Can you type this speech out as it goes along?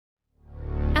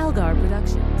Algar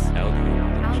Productions.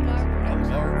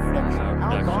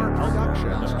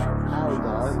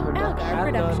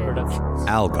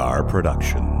 Algar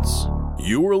Productions.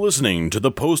 You are listening to the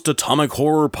Post-Atomic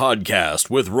Horror Podcast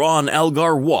with Ron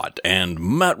Algar Watt and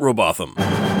Matt Robotham.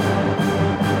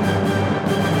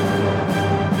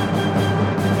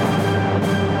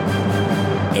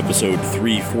 Episode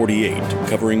 348,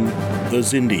 covering the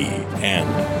Xindi and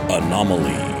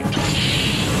Anomaly.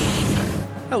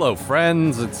 Hello,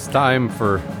 friends. It's time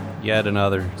for yet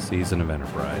another season of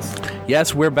Enterprise.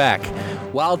 Yes, we're back.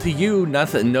 While to you, no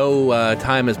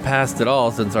time has passed at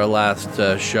all since our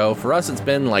last show. For us, it's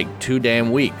been like 2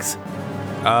 damn weeks.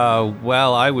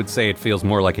 Well, I would say it feels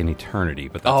more like an eternity,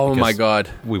 but that's Oh my god.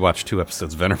 we watched 2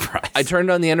 episodes of Enterprise. I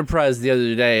turned on the Enterprise the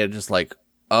other day and just like,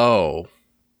 oh,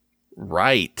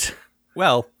 right.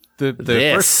 Well,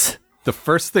 the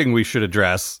first thing we should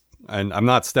address, and I'm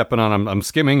not stepping on. I'm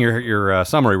skimming your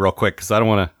summary real quick because I don't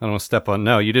want to step on.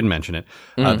 No, you didn't mention it.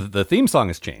 The theme song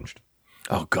has changed.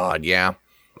 Oh god, yeah.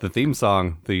 The theme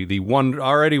song, the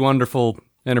already wonderful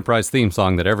Enterprise theme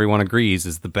song that everyone agrees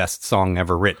is the best song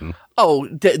ever written. Oh,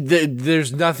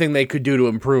 there's nothing they could do to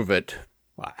improve it.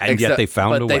 And yet they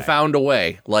found a way. But they found a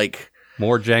way. Like,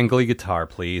 more jangly guitar,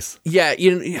 please. Yeah,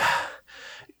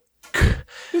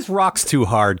 This rock's too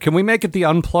hard. Can we make it the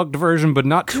unplugged version, but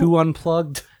not too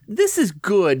unplugged? This is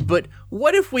good, but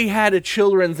what if we had a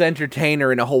children's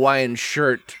entertainer in a Hawaiian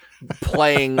shirt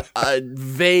playing a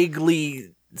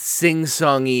vaguely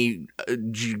sing-songy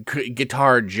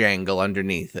guitar jangle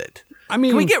underneath it? I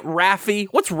mean, can we get Raffi?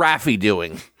 What's Raffi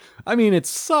doing? I mean, it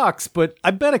sucks, but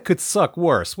I bet it could suck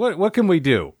worse. What can we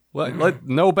do?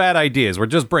 No bad ideas. We're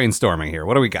just brainstorming here.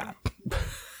 What do we got?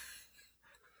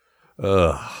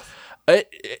 Ugh.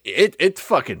 It's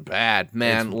fucking bad,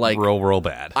 man. It's like real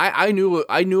bad. I knew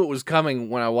it was coming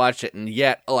when I watched it, and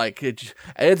yet like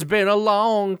it's been a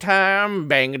long time.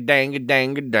 Bang a dang a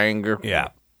dang a danger. Yeah,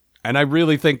 and I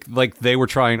really think like they were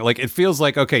trying. Like it feels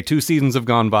like okay, 2 seasons have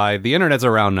gone by. The internet's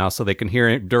around now, so they can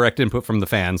hear direct input from the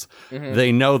fans. Mm-hmm.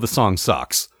 They know the song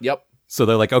sucks. Yep. So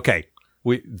they're like, okay,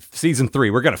 season 3,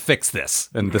 we're gonna fix this,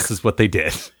 and this is what they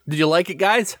did. Did you like it,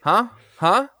 guys? Huh?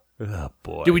 Oh,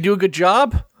 boy. Did we do a good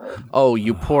job? Oh,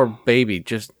 you poor baby.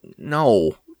 Just,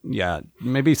 no. Yeah,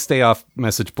 maybe stay off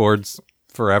message boards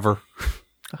forever.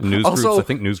 News groups, I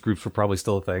think news groups were probably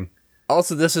still a thing.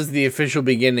 Also, this is the official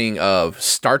beginning of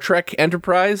Star Trek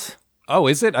Enterprise. Oh,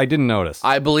 is it? I didn't notice.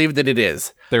 I believe that it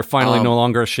is. They're finally no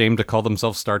longer ashamed to call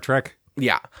themselves Star Trek?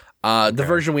 Yeah. The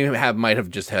version we have might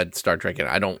have just had Star Trek in it.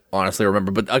 I don't honestly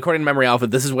remember, but according to Memory Alpha,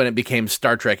 this is when it became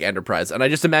Star Trek Enterprise. And I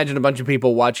just imagine a bunch of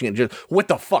people watching it just, what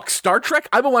the fuck, Star Trek?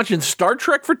 I've been watching Star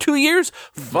Trek for 2 years?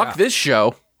 Fuck this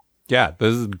show. Yeah,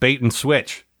 this is bait and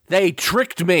switch. They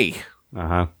tricked me.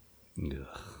 Uh-huh.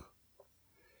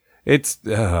 It's,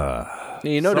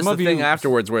 You notice the thing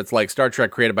afterwards where it's like Star Trek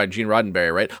created by Gene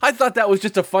Roddenberry, right? I thought that was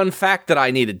just a fun fact that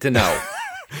I needed to know.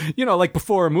 You know, like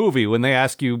before a movie when they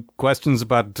ask you questions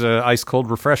about ice-cold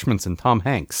refreshments and Tom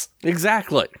Hanks.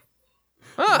 Exactly.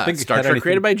 Star Trek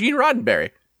created by Gene Roddenberry.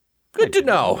 Good to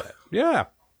know. Yeah.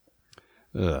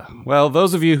 Well,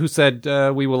 those of you who said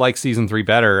we will like season 3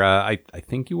 better, I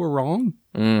think you were wrong.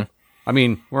 I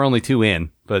mean, we're only 2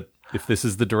 in, but if this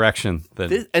is the direction, then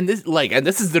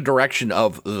this is the direction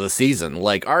of the season.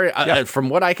 Like from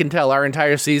what I can tell, our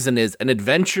entire season is an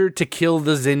adventure to kill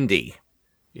the Xindi.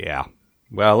 Yeah.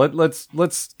 Well,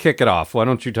 let's kick it off. Why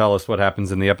don't you tell us what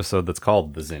happens in the episode that's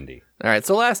called The Xindi? All right,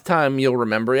 so last time, you'll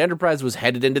remember, Enterprise was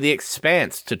headed into the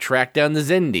Expanse to track down the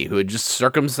Xindi, who had just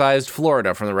circumcised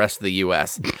Florida from the rest of the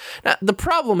U.S. Now, the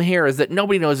problem here is that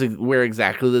nobody knows where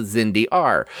exactly the Xindi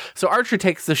are, so Archer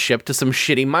takes the ship to some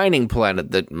shitty mining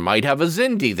planet that might have a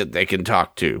Xindi that they can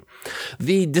talk to.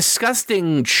 The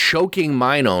disgusting, choking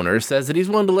mine owner says that he's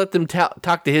willing to let them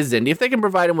talk to his Xindi if they can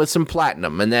provide him with some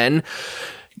platinum, and then...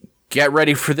 get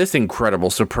ready for this incredible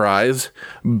surprise.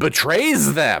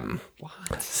 Betrays them.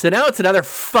 What? So now it's another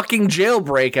fucking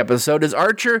jailbreak episode as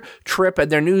Archer, Trip,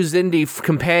 and their new Xindi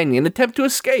companion attempt to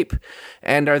escape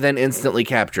and are then instantly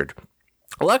captured.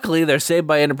 Luckily, they're saved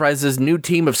by Enterprise's new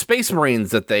team of space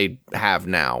marines that they have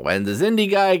now, and the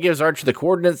Xindi guy gives Archer the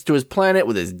coordinates to his planet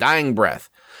with his dying breath.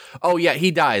 Oh yeah,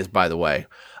 he dies, by the way.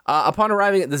 Upon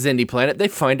arriving at the Xindi planet, they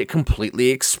find it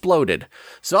completely exploded.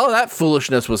 So all that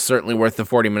foolishness was certainly worth the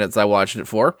 40 minutes I watched it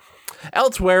for.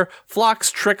 Elsewhere,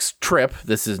 Phlox tricks Trip,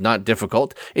 this is not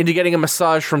difficult, into getting a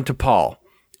massage from T'Pol.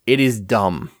 It is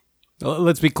dumb.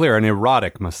 Let's be clear, an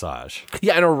erotic massage.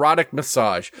 Yeah, an erotic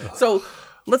massage. So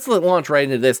let's launch right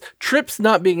into this. Trip's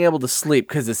not being able to sleep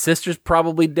because his sister's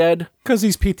probably dead. Because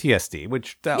he's PTSD,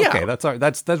 which, okay,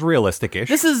 that's realistic-ish.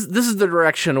 This is the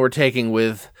direction we're taking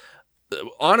with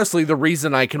honestly the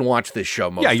reason I can watch this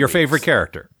show most. Yeah, your weeks. favorite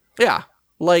character. Yeah,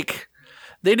 like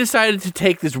they decided to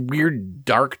take this weird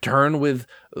dark turn with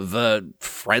the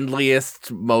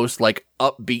friendliest, most like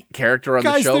upbeat character on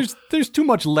the show. Guys, there's too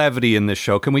much levity in this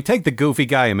show. Can we take the goofy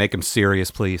guy and make him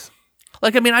serious, please?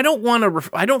 Like, I mean, I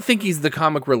don't think he's the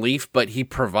comic relief, but he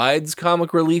provides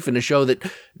comic relief in a show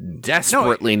that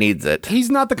desperately needs it.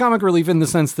 He's not the comic relief in the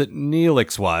sense that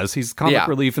Neelix was. He's comic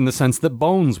relief in the sense that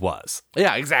Bones was.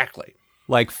 Yeah, exactly.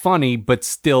 Like, funny, but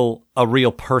still a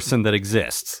real person that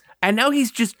exists. And now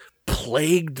he's just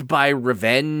plagued by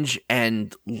revenge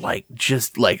and, like,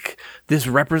 just, like, this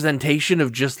representation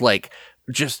of just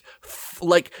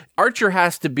Archer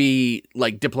has to be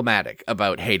like diplomatic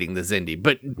about hating the Xindi,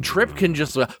 but Trip can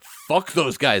just fuck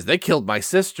those guys. They killed my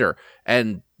sister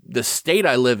and the state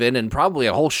I live in, and probably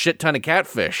a whole shit ton of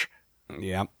catfish.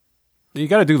 Yeah, you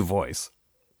got to do the voice.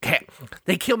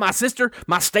 They killed my sister,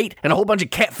 my state, and a whole bunch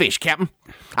of catfish, Captain.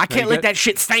 I can't let that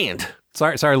shit stand.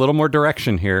 Sorry, a little more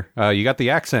direction here. You got the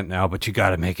accent now, but you got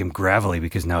to make him gravelly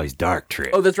because now he's dark,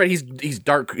 Trip. Oh, that's right. He's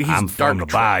dark. I'm from the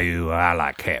bayou. I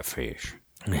like catfish.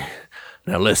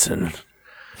 Now listen,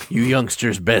 you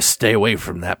youngsters best stay away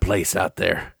from that place out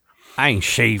there. I ain't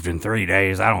shaved in 3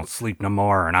 days. I don't sleep no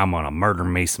more, and I'm gonna murder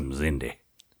me some Xindi.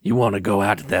 You want to go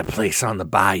out to that place on the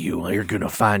bayou, you're gonna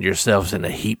find yourselves in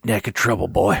a heap neck of trouble,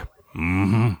 boy.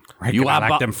 Mm-hmm. I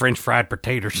like them French fried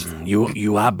potatoes. You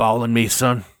eyeballing me,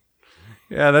 son?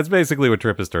 Yeah, that's basically what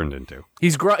Trip has turned into.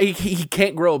 He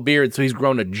can't grow a beard, so he's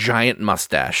grown a giant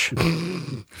mustache.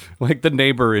 Like the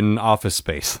neighbor in Office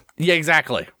Space. Yeah,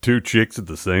 exactly. 2 chicks at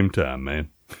the same time,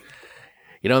 man.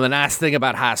 You know, the nice thing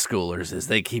about high schoolers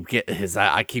is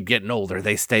I keep getting older.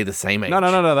 They stay the same age.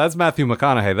 No. That's Matthew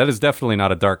McConaughey. That is definitely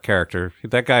not a dark character.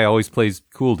 That guy always plays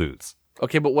cool dudes.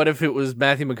 Okay, but what if it was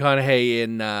Matthew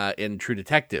McConaughey in True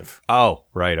Detective? Oh,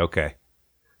 right, okay.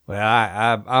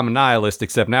 Well, I'm a nihilist,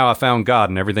 except now I found God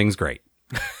and everything's great.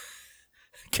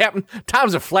 Captain,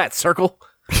 time's a flat circle.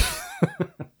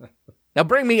 Now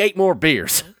bring me 8 more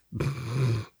beers.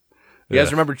 You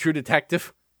guys remember True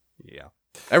Detective? Yeah.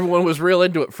 Everyone was real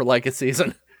into it for like a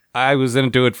season. I was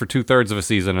into it for 2/3 of a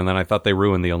season, and then I thought they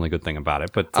ruined the only good thing about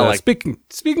it. But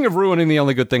speaking of ruining the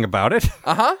only good thing about it,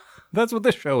 that's what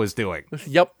this show is doing.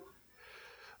 Yep.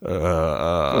 Nice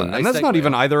and that's segue. Not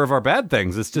even either of our bad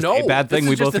things. It's just a bad thing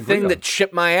we both agree on. This is just the thing that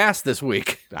chipped my ass this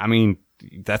week. I mean,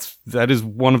 that is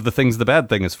one of the things the bad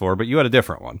thing is for, but you had a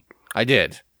different one. I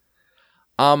did.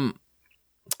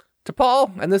 To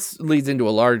Paul, and this leads into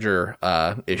a larger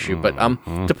issue, but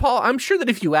to Paul, I'm sure that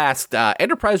if you asked,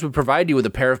 Enterprise would provide you with a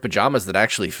pair of pajamas that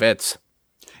actually fits.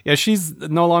 Yeah, she's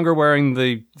no longer wearing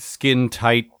the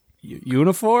skin-tight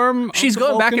uniform. She's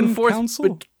going back and forth.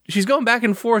 She's going back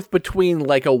and forth between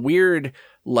like a weird,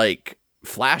 like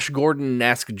Flash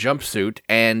Gordon-esque jumpsuit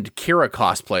and Kira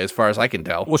cosplay, as far as I can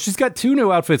tell. Well, she's got 2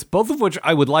 new outfits, both of which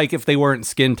I would like if they weren't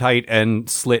skin-tight and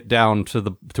slit down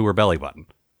to her belly button.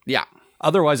 Yeah.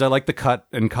 Otherwise, I like the cut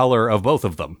and color of both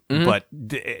of them. Mm-hmm. But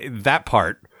that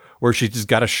part where she just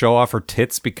got to show off her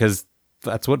tits because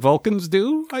that's what Vulcans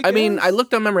do, I guess? mean, I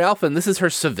looked on Memory Alpha, and this is her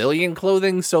civilian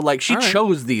clothing, so like she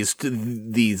chose these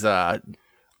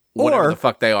whatever the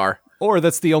fuck they are. Or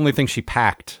that's the only thing she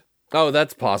packed. Oh,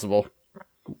 that's possible.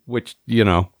 Which,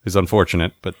 is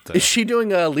unfortunate, but... Is she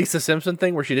doing a Lisa Simpson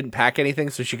thing where she didn't pack anything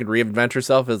so she could reinvent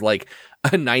herself as like a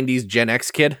 90s Gen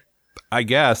X kid? I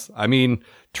guess. I mean...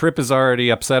 Trip is already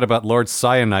upset about Lord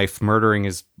Cyanide murdering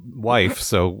his wife,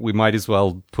 so we might as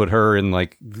well put her in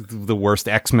like the worst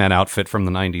X-Men outfit from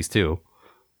the 90s too.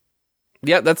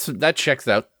 Yeah, that checks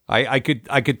out. I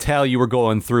could tell you were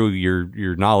going through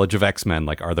your knowledge of X-Men.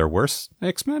 Like, are there worse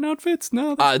X-Men outfits?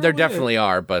 No, there definitely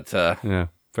are, but yeah,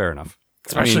 fair enough.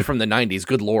 Especially from the 90s.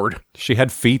 Good lord. She had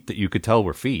feet that you could tell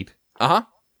were feet.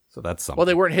 So that's something. Well,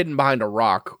 they weren't hidden behind a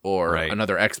rock or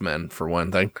another X-Men for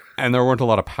one thing, and there weren't a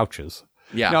lot of pouches.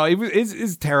 Yeah. No,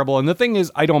 it's terrible. And the thing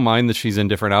is, I don't mind that she's in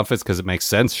different outfits because it makes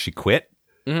sense. She quit.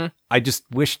 Mm-hmm. I just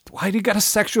wish, why do you got to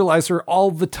sexualize her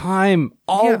all the time?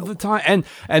 The time.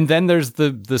 And then there's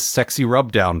the sexy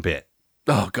rub down bit.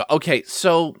 Oh, God. Okay.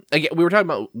 So, again, we were talking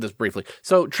about this briefly.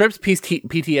 So, Trip's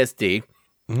PTSD,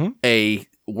 a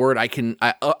word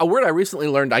a word I recently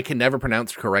learned I can never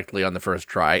pronounce correctly on the first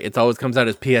try. It always comes out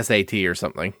as PSAT or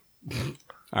something.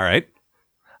 All right.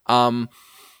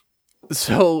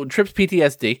 So Trip's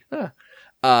PTSD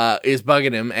is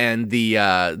bugging him, and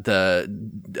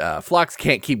the Phlox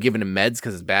can't keep giving him meds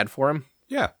because it's bad for him.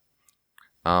 Yeah.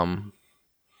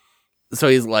 So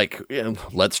he's like,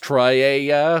 let's try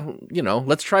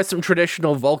let's try some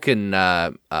traditional Vulcan.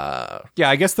 Yeah,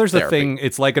 I guess there's therapy. a thing.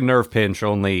 It's like a nerve pinch,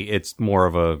 only it's more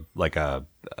of a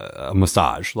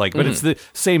massage. Like, but it's the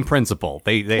same principle.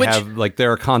 They have like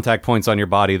there are contact points on your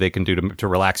body they can do to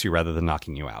relax you rather than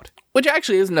knocking you out. Which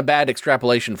actually isn't a bad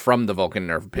extrapolation from the Vulcan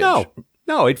nerve pinch.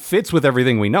 No, it fits with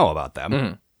everything we know about them.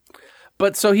 Mm-hmm.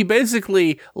 But so he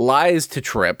basically lies to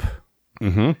Trip.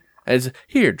 Mm-hmm. As,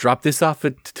 here, drop this off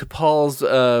at T'Pol's,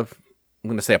 I'm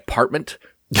going to say apartment.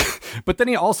 But then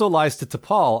he also lies to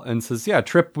T'Pol and says, yeah,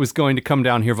 Trip was going to come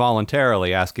down here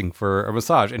voluntarily asking for a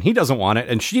massage. And he doesn't want it,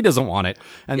 and she doesn't want it.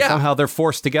 And somehow they're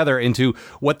forced together into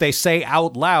what they say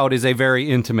out loud is a very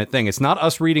intimate thing. It's not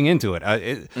us reading into it.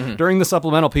 During the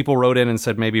supplemental, people wrote in and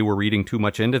said maybe we're reading too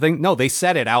much into things. No, they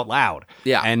said it out loud.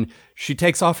 Yeah. And she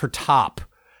takes off her top.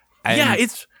 And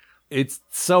it's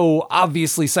so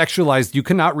obviously sexualized, you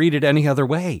cannot read it any other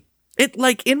way. It,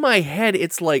 like, in my head,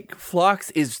 it's like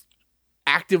Phlox is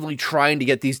actively trying to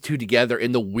get these two together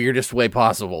in the weirdest way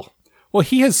possible. Well,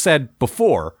 he has said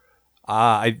before,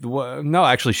 no,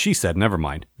 actually, she said, never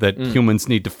mind, that humans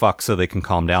need to fuck so they can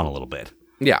calm down a little bit.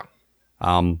 Yeah.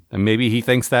 And maybe he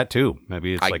thinks that too.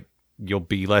 Maybe it's like, you'll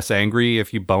be less angry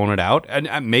if you bone it out.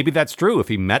 And maybe that's true. If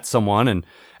he met someone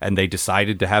and they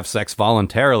decided to have sex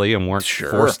voluntarily and weren't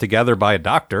forced together by a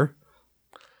doctor.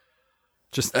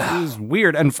 Just is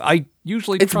weird. And I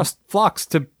usually trust Phlox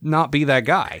to not be that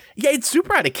guy. Yeah, it's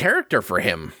super out of character for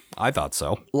him. I thought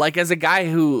so. Like, as a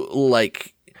guy who,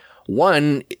 like,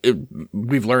 one,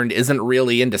 we've learned isn't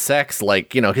really into sex.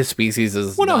 Like, his species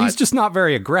is no, he's just not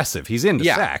very aggressive. He's into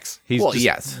sex. He's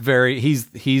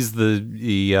he's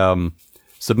the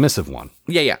submissive one.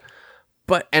 Yeah.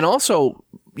 But, and also,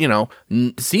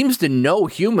 seems to know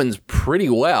humans pretty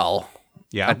well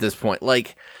at this point.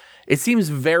 Like, it seems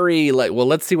very like, well,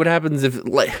 let's see what happens if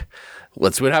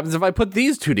I put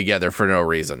these two together for no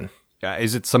reason. Yeah,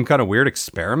 is it some kind of weird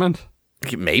experiment?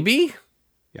 Maybe?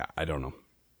 Yeah, I don't know.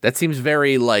 That seems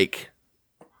very, like,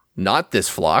 not this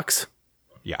Phlox.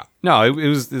 Yeah. No, it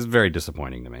was very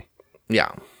disappointing to me.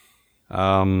 Yeah.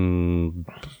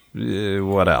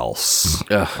 What else?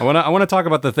 I want to talk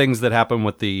about the things that happen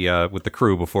with the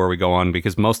crew before we go on,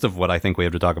 because most of what I think we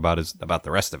have to talk about is about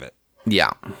the rest of it.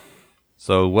 Yeah.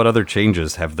 So what other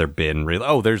changes have there been?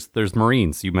 Oh, there's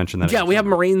Marines. You mentioned that. Yeah, we have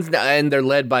Marines, and they're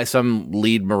led by some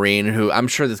lead Marine who I'm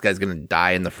sure this guy's going to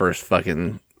die in the first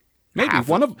fucking. Maybe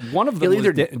one of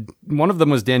them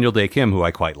was Daniel Day Kim, who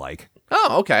I quite like.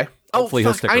 Oh, okay. Hopefully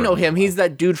fuck, I know him. He's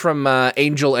that dude from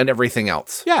Angel and everything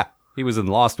else. Yeah, he was in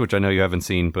Lost, which I know you haven't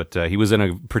seen, but he was in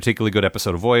a particularly good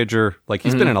episode of Voyager. Like,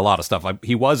 he's been in a lot of stuff.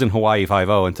 He was in Hawaii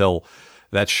Five-0 until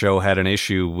that show had an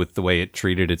issue with the way it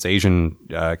treated its Asian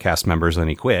cast members, and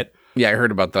he quit. Yeah, I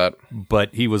heard about that.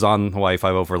 But he was on Hawaii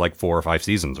Five-0 for like 4 or 5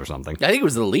 seasons or something. I think he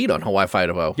was the lead on Hawaii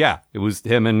Five-0. Yeah, it was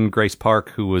him and Grace Park,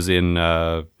 who was in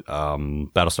Battlestar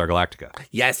Galactica.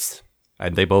 Yes.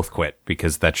 And they both quit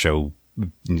because that show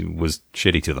was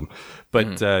shitty to them.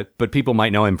 But people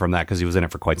might know him from that because he was in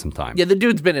it for quite some time. Yeah, the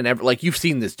dude's been in like, you've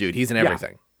seen this dude. He's in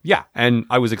everything. Yeah, and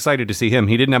I was excited to see him.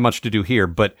 He didn't have much to do here,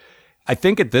 but I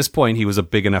think at this point he was a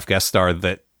big enough guest star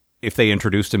that if they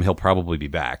introduced him, he'll probably be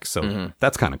back. So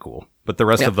that's kind of cool. But the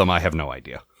rest of them, I have no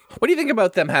idea. What do you think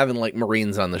about them having, like,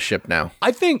 Marines on the ship now?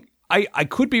 I think I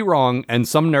could be wrong, and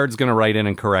some nerd's going to write in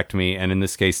and correct me, and in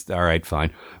this case, all right,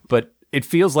 fine. But it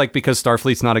feels like because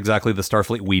Starfleet's not exactly the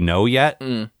Starfleet we know yet,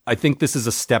 I think this is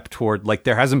a step toward, like,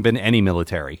 there hasn't been any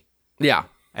military. Yeah.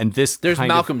 And there's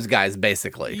Malcolm's guys,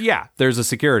 basically. Yeah, there's a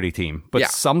security team. But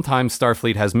sometimes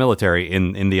Starfleet has military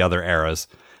in the other eras.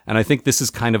 And I think this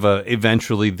is kind of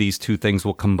eventually these two things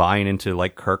will combine into,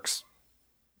 like, Kirk's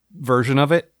version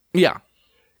of it. Yeah.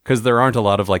 Because there aren't a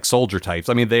lot of, like, soldier types.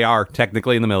 I mean, they are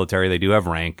technically in the military. They do have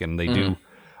rank, and they do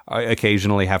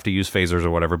occasionally have to use phasers or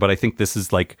whatever. But I think this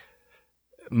is, like,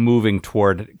 moving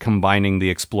toward combining the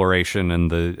exploration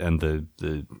and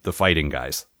the fighting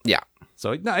guys. Yeah.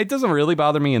 So no, it doesn't really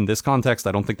bother me in this context.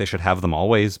 I don't think they should have them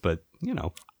always, but, you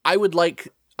know. I would like...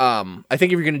 I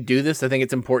think if you're going to do this, I think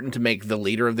it's important to make the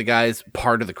leader of the guys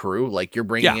part of the crew. Like, you're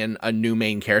bringing in a new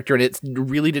main character, and it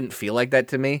really didn't feel like that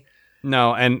to me.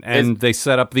 No, and they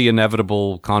set up the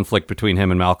inevitable conflict between him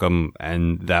and Malcolm,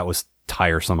 and that was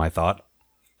tiresome, I thought.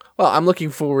 Well, I'm looking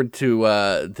forward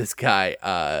to this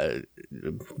guy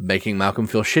making Malcolm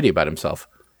feel shitty about himself.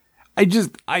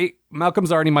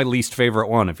 Malcolm's already my least favorite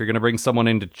one. If you're going to bring someone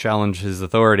in to challenge his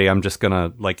authority, I'm just going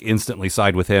to, like, instantly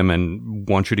side with him and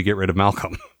want you to get rid of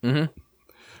Malcolm. Mm-hmm.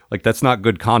 Like, that's not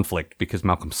good conflict because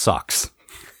Malcolm sucks.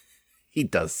 He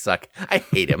does suck. I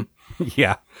hate him.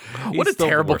 Yeah. What a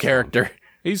terrible character.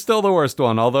 He's still the worst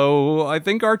one, although I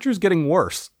think Archer's getting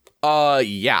worse.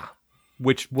 Yeah.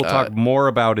 Which we'll talk more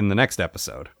about in the next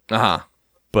episode. Uh-huh.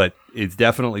 But it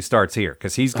definitely starts here,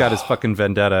 because he's got his fucking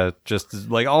vendetta just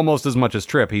like almost as much as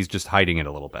Trip. He's just hiding it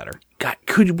a little better. God,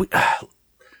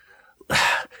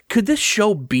 could this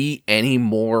show be any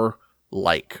more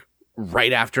like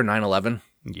right after 9/11?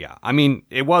 Yeah, I mean,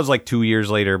 it was like 2 years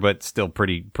later, but still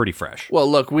pretty fresh. Well,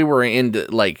 look, we were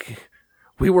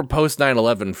post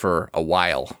 9/11 for a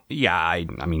while. Yeah,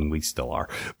 I mean, we still are.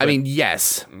 I mean,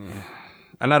 yes.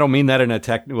 And I don't mean that in a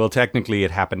technically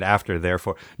it happened after,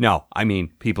 therefore. No, I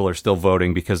mean, people are still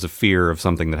voting because of fear of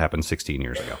something that happened 16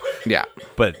 years ago. Yeah.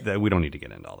 But we don't need to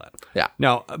get into all that. Yeah.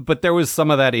 No, but there was some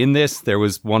of that in this. There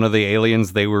was one of the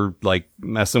aliens they were like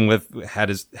messing with, had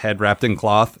his head wrapped in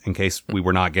cloth in case we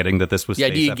were not getting that this was Yeah,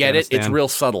 space do you get it? It's Afghanistan. real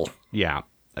subtle. Yeah.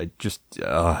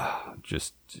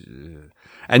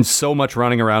 And so much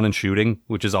running around and shooting,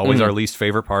 which is always our least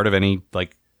favorite part of any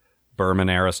like Berman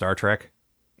era Star Trek.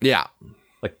 Yeah.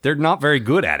 Like, they're not very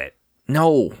good at it.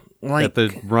 No. Like, At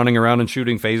the running around and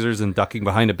shooting phasers and ducking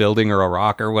behind a building or a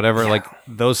rock or whatever. Yeah. Like,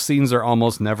 those scenes are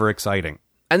almost never exciting.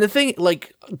 And the thing,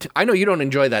 like, I know you don't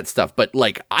enjoy that stuff, but,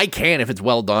 like, I can if it's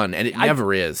well done, and it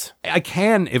never is. I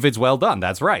can if it's well done.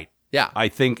 That's right. Yeah. I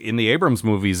think in the Abrams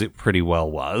movies, it pretty well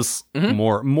was.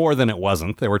 More than it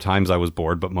wasn't. There were times I was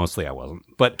bored, but mostly I wasn't.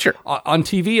 But sure. On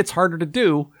TV, it's harder to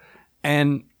do.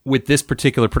 And with this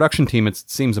particular production team, it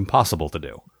seems impossible to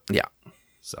do. Yeah.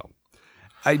 So,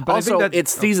 I think that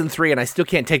it's season 3, and I still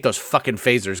can't take those fucking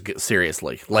phasers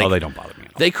seriously. Like, they don't bother me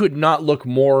at all. They could not look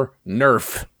more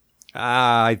Nerf.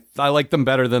 I like them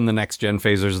better than the next gen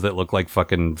phasers that look like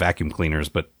fucking vacuum cleaners,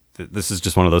 but this is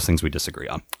just one of those things we disagree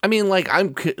on. I mean, like,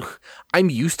 I'm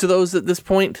used to those at this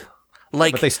point.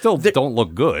 Like, but they still don't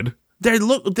look good.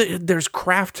 There's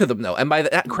craft to them though, and by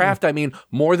that craft I mean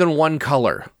more than one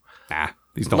color.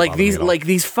 These don't like bother me at all. Like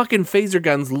these fucking phaser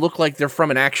guns look like they're from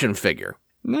an action figure.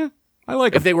 Nah, I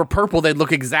like If they were purple, they'd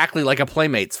look exactly like a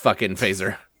Playmates fucking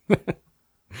phaser.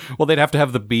 Well, they'd have to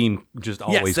have the beam just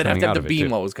always coming out of it. Yes, they'd have to have the beam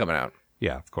too. while it was coming out.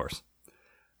 Yeah, of course.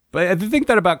 But I think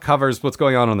that about covers what's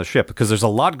going on the ship, because there's a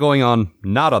lot going on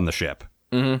not on the ship.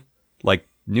 Mm-hmm. Like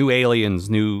new aliens,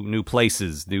 new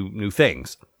places, new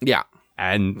things. Yeah.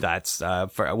 And that's,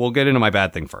 we'll get into my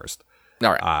bad thing first.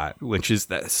 All right. Which is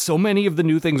that so many of the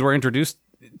new things we're introduced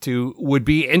to would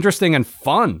be interesting and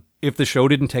fun if the show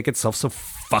didn't take itself so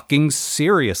fucking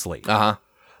seriously. Uh-huh.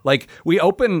 Like, we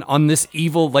open on this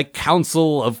evil, like,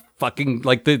 council of fucking,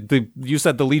 like, you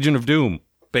said the Legion of Doom,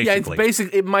 basically. Yeah,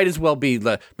 it might as well be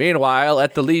meanwhile,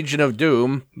 at the Legion of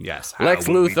Doom, yes, Lex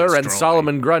Luthor and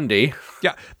Solomon Grundy.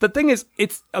 Yeah, the thing is,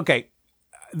 okay,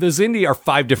 the Xindi are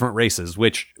 5 different races,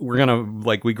 which we're gonna,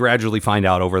 like, we gradually find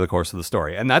out over the course of the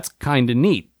story, and that's kind of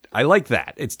neat. I like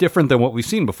that. It's different than what we've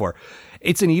seen before.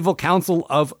 It's an evil council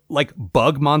of, like,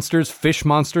 bug monsters, fish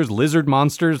monsters, lizard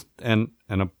monsters, and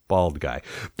a bald guy.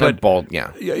 But bald,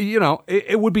 yeah. You know,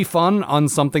 it would be fun on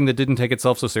something that didn't take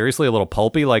itself so seriously, a little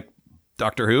pulpy like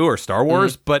Doctor Who or Star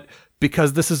Wars. But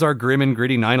because this is our grim and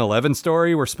gritty 9/11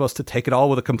 story, we're supposed to take it all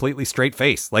with a completely straight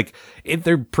face. Like,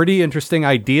 they're pretty interesting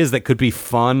ideas that could be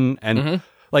fun. And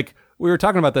like, we were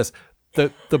talking about this,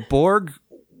 the Borg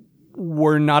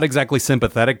were not exactly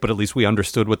sympathetic, but at least we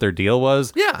understood what their deal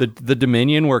was. Yeah. The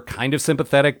Dominion were kind of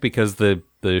sympathetic because the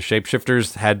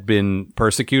shapeshifters had been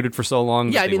persecuted for so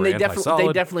long. Yeah, I mean, they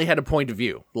definitely had a point of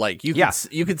view. Like, you could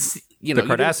see, you know, the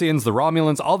Cardassians, the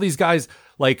Romulans, all these guys,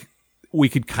 like, we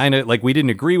could kind of, like, we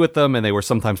didn't agree with them, and they were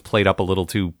sometimes played up a little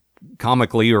too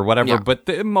comically or whatever, but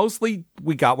mostly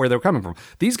we got where they were coming from.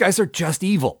 These guys are just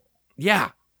evil.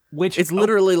 Yeah. Which it's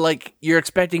literally like you're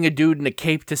expecting a dude in a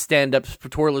cape to stand up,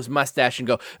 twirl his mustache, and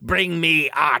go, "Bring me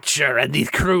Archer and the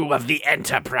crew of the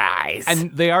Enterprise."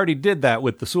 And they already did that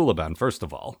with the Suliban, first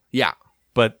of all. Yeah.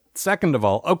 But second of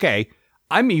all, okay,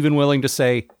 I'm even willing to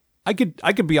say I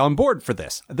could be on board for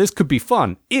this. This could be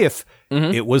fun if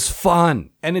it was fun,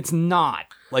 and it's not.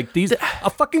 Like a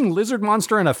fucking lizard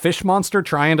monster and a fish monster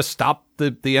trying to stop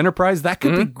the Enterprise. That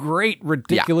could be great,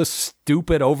 ridiculous,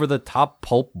 stupid, over the top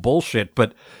pulp bullshit,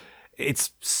 but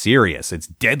it's serious. It's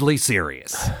deadly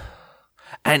serious.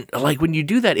 And like when you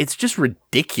do that, it's just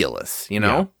ridiculous, you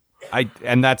know? Yeah.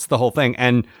 And that's the whole thing.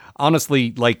 And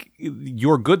honestly, like,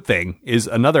 your good thing is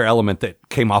another element that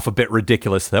came off a bit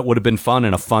ridiculous that would have been fun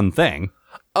and a fun thing.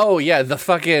 Oh yeah, the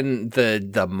fucking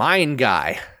the mine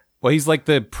guy. Well, he's like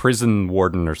the prison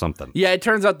warden or something. Yeah, it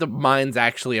turns out the mine's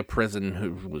actually a prison.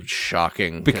 Who was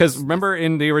shocking. Because remember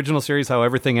in the original series how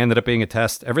everything ended up being a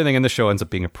test? Everything in the show ends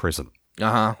up being a prison.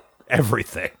 Uh-huh.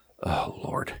 Everything. Oh,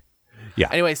 Lord. Yeah.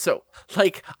 Anyway, so,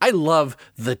 like, I love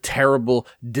the terrible,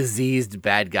 diseased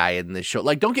bad guy in this show.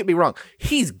 Like, don't get me wrong.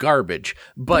 He's garbage.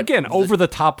 But again,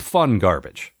 over-the-top fun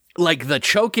garbage. Like the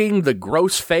choking, the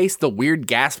gross face, the weird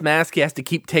gas mask he has to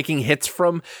keep taking hits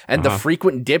from, and the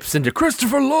frequent dips into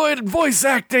Christopher Lloyd voice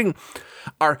acting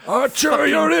are Archer,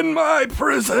 you're in my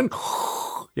prison.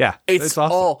 Yeah, it's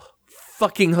awesome. all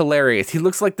fucking hilarious. He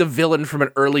looks like the villain from an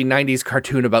early 90s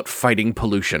cartoon about fighting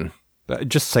pollution.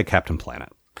 Just say Captain Planet.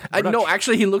 No,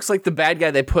 actually, he looks like the bad guy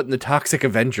they put in the Toxic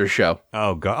Avenger show.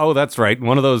 Oh, God. Oh, that's right.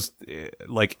 One of those,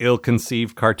 like,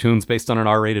 ill-conceived cartoons based on an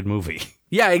R-rated movie.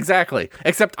 Yeah, exactly.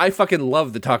 Except I fucking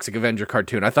love the Toxic Avenger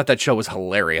cartoon. I thought that show was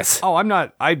hilarious. Oh, I'm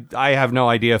not... I have no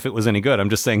idea if it was any good. I'm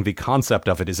just saying the concept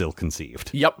of it is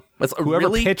ill-conceived. Yep.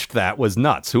 Whoever pitched that was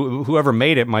nuts. Whoever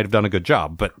made it might have done a good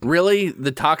job, but... Really?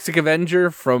 The Toxic Avenger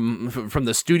from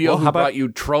the studio who brought you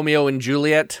Tromeo and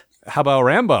Juliet? How about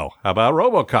Rambo? How about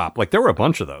RoboCop? Like, there were a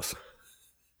bunch of those.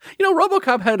 You know,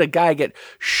 RoboCop had a guy get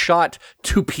shot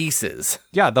to pieces.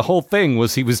 Yeah, the whole thing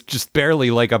was he was just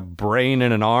barely like a brain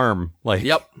and an arm, like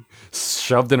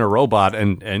shoved in a robot,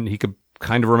 and he could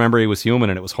kind of remember he was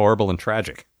human, and it was horrible and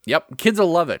tragic. Yep, kids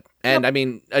will love it. And I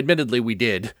mean, admittedly, we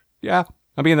did. Yeah,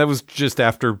 I mean, that was just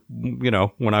after, you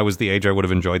know, when I was the age I would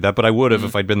have enjoyed that, but I would have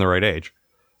if I'd been the right age.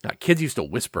 Kids used to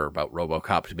whisper about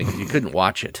RoboCop to me because you couldn't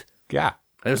watch it. Yeah.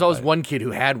 There was always one kid who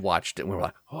had watched it, and we were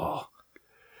like, oh.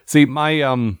 See, my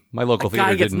local theater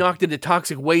guy gets knocked into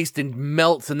toxic waste and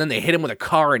melts, and then they hit him with a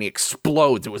car, and he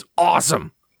explodes. It was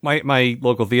awesome. My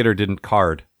local theater didn't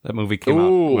card. That movie came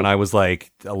out when I was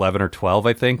like 11 or 12,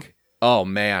 I think. Oh,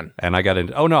 man. And I got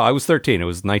into... Oh, no, I was 13. It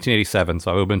was 1987, so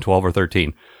I would have been 12 or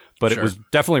 13. But it was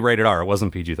definitely rated R. It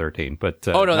wasn't PG-13. But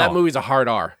no, that movie's a hard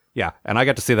R. Yeah, and I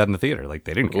got to see that in the theater. Like,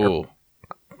 they didn't care. Ooh.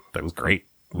 That was great.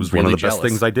 It was really one of the jealous. best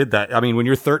things I did that. I mean, when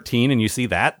you're 13 and you see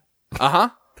that,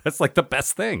 uh-huh, that's like the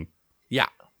best thing. Yeah.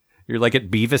 You're like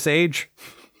at Beavis age.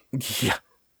 Yeah.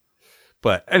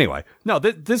 But anyway, no,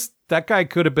 that guy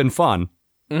could have been fun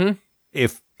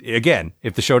if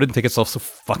the show didn't take itself so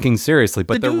fucking seriously.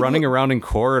 But they're running around in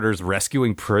corridors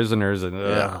rescuing prisoners and.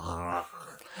 I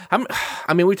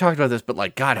mean, we talked about this, but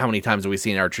like, God, how many times have we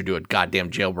seen Archer do a goddamn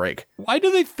jailbreak? Why do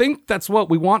they think that's what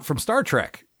we want from Star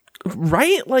Trek?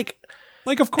 Right? Like,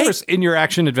 of course, in your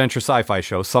action adventure sci-fi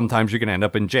show, sometimes you're going to end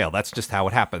up in jail. That's just how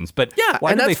it happens. But yeah,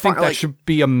 why do they think that should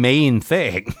be a main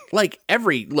thing? Like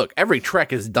every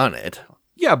Trek has done it.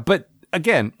 Yeah, but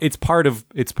again, it's part of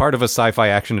a sci-fi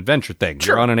action adventure thing.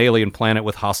 Sure. You're on an alien planet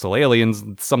with hostile aliens.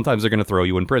 Sometimes they're going to throw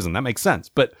you in prison. That makes sense.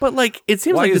 But like, it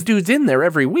seems like this dude's in there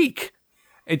every week.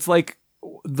 It's like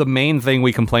the main thing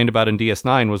we complained about in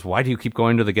DS9 was, why do you keep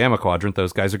going to the Gamma Quadrant?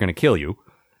 Those guys are going to kill you.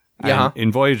 Yeah. And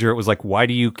in Voyager, it was like, why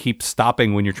do you keep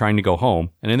stopping when you're trying to go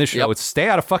home? And in this show, it's stay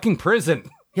out of fucking prison.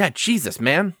 Yeah, Jesus,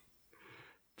 man.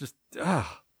 Just,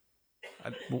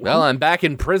 well, I'm back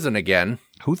in prison again.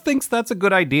 Who thinks that's a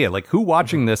good idea? Like, who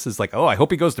watching this is like, oh, I hope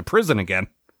he goes to prison again?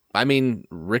 I mean,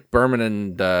 Rick Berman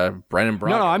and Brennan Brock.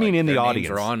 No, I mean, like, in the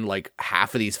audience. Are on like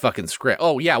half of these fucking scripts.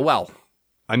 Oh, yeah, well.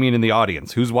 I mean, in the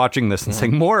audience. Who's watching this and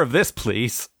saying, more of this,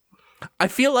 please? I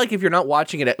feel like if you're not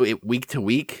watching it week to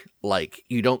week, like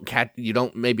you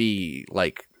don't maybe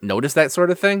like notice that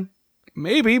sort of thing.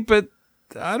 Maybe, but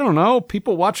I don't know.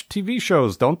 People watch TV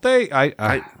shows, don't they?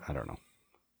 I don't know.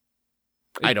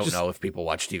 I don't know if people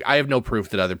watch TV. I have no proof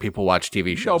that other people watch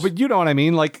TV shows. No, but you know what I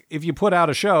mean? Like, if you put out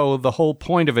a show, the whole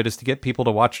point of it is to get people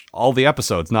to watch all the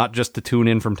episodes, not just to tune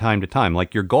in from time to time.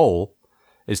 Like, your goal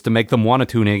is to make them want to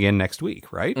tune in again next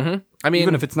week, right? Mm-hmm. I mean,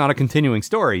 even if it's not a continuing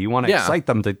story, you want to excite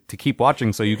them to keep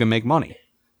watching so you can make money.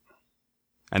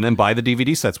 And then buy the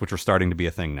DVD sets, which are starting to be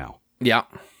a thing now. Yeah.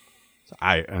 So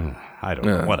I don't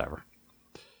know. Whatever.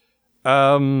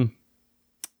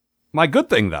 My good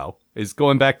thing, though, is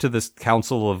going back to this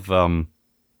Council of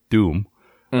Doom,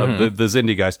 of the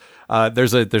Xindi guys.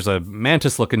 There's a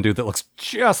mantis-looking dude that looks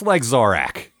just like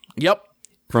Zorak. Yep.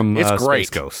 From it's Space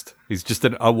Ghost. He's just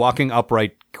a walking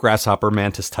upright grasshopper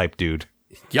mantis type dude.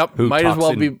 Yep. Who might as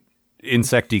well be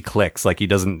insecty clicks like he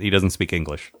doesn't speak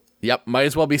English. Yep. Might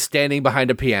as well be standing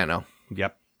behind a piano.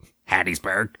 Yep.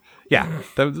 Hattiesburg. Yeah.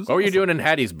 What were you doing in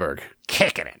Hattiesburg?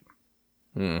 Kicking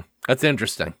it. That's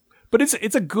interesting. But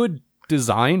it's a good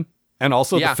design, and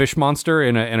also the fish monster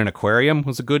in an aquarium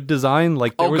was a good design.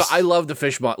 Like God, I love the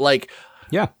fish monster. Like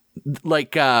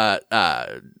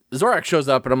Zorak shows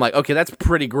up, and I'm like, okay, that's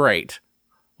pretty great.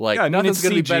 Like, nothing's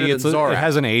going to be better than Zorak. It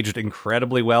hasn't aged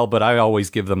incredibly well, but I always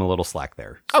give them a little slack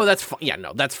there. Oh, that's fine. Yeah,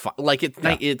 no, that's fine. Like,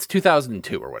 it's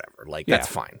 2002 or whatever. Like, that's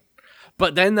fine.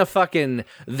 But then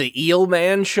the eel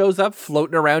man shows up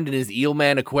floating around in his eel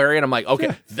man aquarium. I'm like,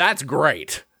 okay, that's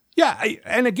great. Yeah,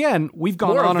 and again, we've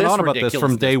gone on and on about this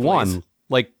from day one.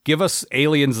 Like, give us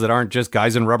aliens that aren't just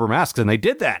guys in rubber masks, and they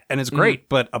did that, and it's great.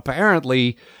 But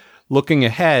apparently, looking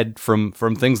ahead from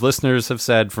things listeners have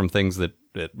said, from things that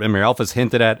Emir Alpha's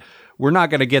hinted at. We're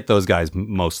not going to get those guys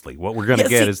mostly. What we're going to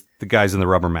get is the guys in the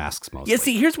rubber masks mostly. Yeah,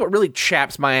 see, here's what really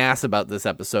chaps my ass about this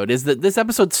episode is that this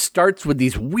episode starts with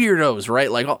these weirdos, right?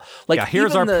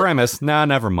 Here's our premise. Nah,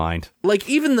 never mind. Like,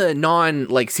 even the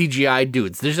CGI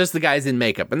dudes, there's just the guys in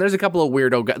makeup, and there's a couple of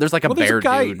weirdo guys. There's like a bear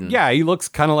dude. Yeah, he looks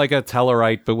kind of like a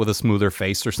Tellarite, but with a smoother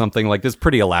face or something. Like, this is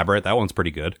pretty elaborate. That one's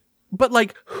pretty good. But,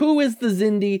 like, who is the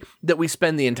Xindi that we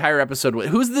spend the entire episode with?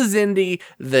 Who's the Xindi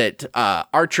that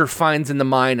Archer finds in the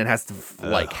mine and has to,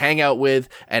 hang out with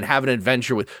and have an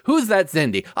adventure with? Who's that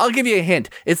Xindi? I'll give you a hint.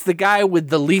 It's the guy with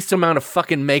the least amount of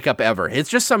fucking makeup ever. It's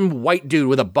just some white dude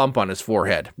with a bump on his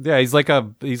forehead. Yeah, he's like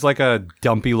a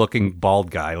dumpy-looking bald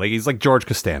guy. Like, he's like George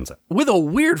Costanza. With a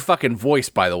weird fucking voice,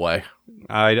 by the way.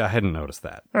 I hadn't noticed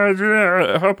that.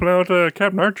 Helping out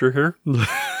Captain Archer here.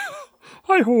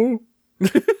 Hi-ho.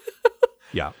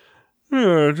 Yeah.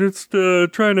 Just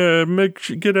trying to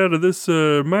get out of this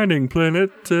mining planet,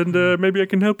 and maybe I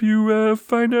can help you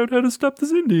find out how to stop the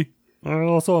Xindi.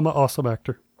 Also, I'm an awesome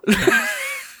actor.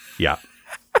 Yeah.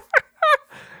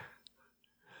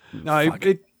 No,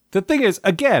 the thing is,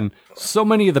 again, so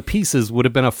many of the pieces would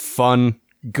have been a fun,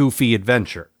 goofy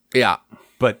adventure. Yeah.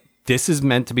 But this is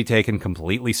meant to be taken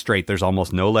completely straight. There's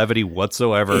almost no levity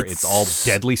whatsoever. It's all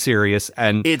deadly serious.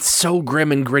 And it's so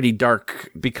grim and gritty,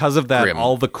 dark. Because of that,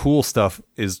 all the cool stuff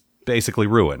is basically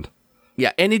ruined.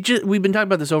 Yeah, and we've been talking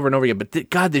about this over and over again, but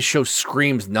God, this show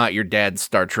screams not your dad's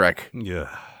Star Trek. Yeah.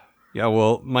 Yeah,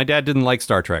 well, my dad didn't like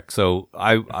Star Trek, so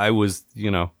I was,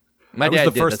 My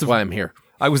dad did, that's why I'm here.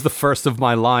 I was the first of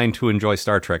my line to enjoy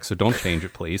Star Trek, so don't change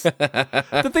it, please.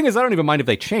 The thing is, I don't even mind if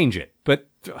they change it, but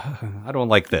I don't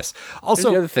like this. Also,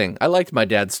 here's the other thing. I liked my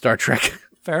dad's Star Trek.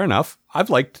 Fair enough. I've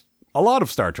liked a lot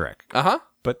of Star Trek. Uh-huh.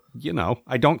 But,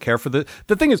 I don't care for the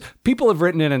thing is, people have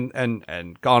written in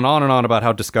and gone on and on about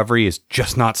how Discovery is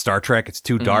just not Star Trek. It's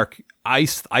too dark. I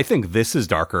think this is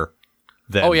darker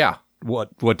than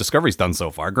what Discovery's done so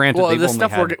far. Granted, they've only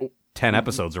had 10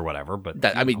 episodes or whatever, but...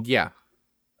 yeah.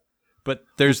 But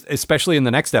there's, especially in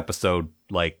the next episode,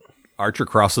 like, Archer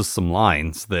crosses some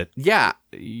lines that... Yeah.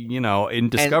 In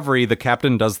Discovery, the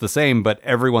captain does the same, but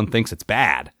everyone thinks it's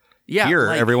bad. Yeah. Here,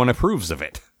 everyone approves of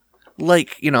it.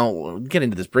 Like, we'll get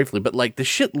into this briefly, but, like, the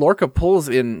shit Lorca pulls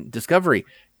in Discovery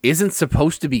isn't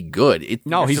supposed to be good.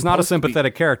 No, he's not a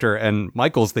sympathetic character, and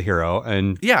Michael's the hero,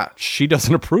 and she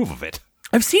doesn't approve of it.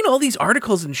 I've seen all these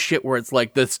articles and shit where it's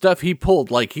like the stuff he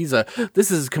pulled, like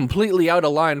this is completely out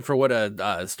of line for what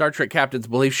a Star Trek captain's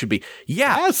belief should be.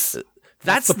 Yeah, yes,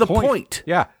 that's the point.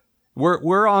 Yeah,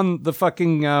 we're on the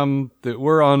fucking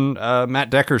we're on Matt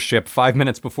Decker's ship 5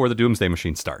 minutes before the Doomsday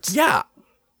Machine starts. Yeah,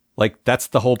 like that's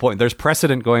the whole point. There's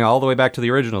precedent going all the way back to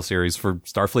the original series for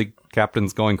Starfleet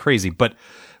captains going crazy, but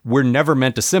we're never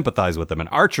meant to sympathize with them. And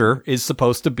Archer is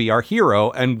supposed to be our hero,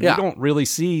 and we don't really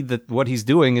see that what he's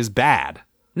doing is bad.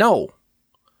 No.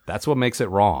 That's what makes it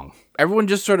wrong. Everyone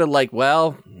just sort of like,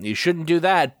 well, you shouldn't do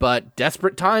that, but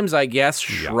desperate times, I guess.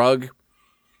 Shrug.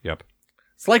 Yep.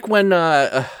 It's like when,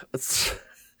 it's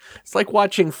like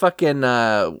watching fucking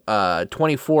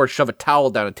 24 shove a towel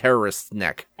down a terrorist's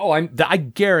neck. Oh, I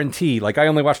guarantee, like I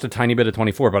only watched a tiny bit of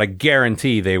 24, but I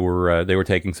guarantee they were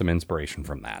taking some inspiration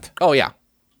from that. Oh, yeah.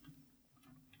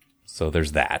 So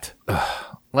there's that.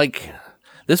 Like,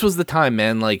 this was the time,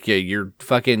 man. Like, your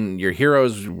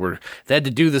heroes they had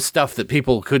to do the stuff that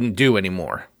people couldn't do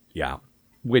anymore. Yeah.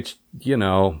 Which,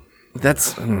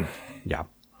 that's, yeah.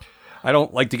 I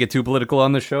don't like to get too political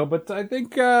on this show, but I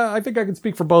think I can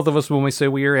speak for both of us when we say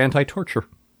we are anti-torture.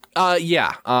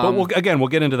 Yeah. But we'll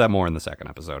get into that more in the second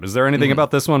episode. Is there anything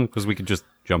about this one? Because we could just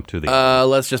jump to the...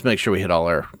 let's just make sure we hit all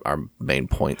our main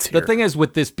points here. The thing is,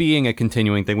 with this being a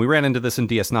continuing thing, we ran into this in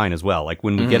DS9 as well. Like,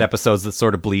 when we get episodes that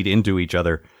sort of bleed into each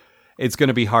other, it's going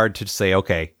to be hard to say,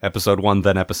 okay, episode 1,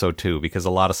 then episode 2, because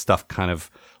a lot of stuff kind of...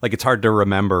 Like, it's hard to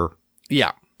remember.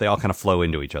 Yeah. They all kind of flow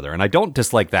into each other. And I don't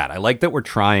dislike that. I like that we're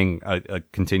trying a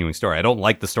continuing story. I don't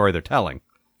like the story they're telling.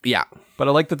 Yeah. But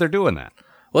I like that they're doing that.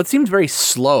 Well, it seems very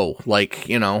slow, like,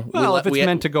 Well, if it's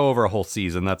meant to go over a whole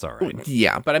season, that's all right.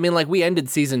 Yeah, but I mean, like, we ended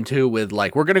season 2 with,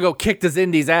 like, we're gonna go kick the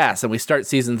Xindi's ass, and we start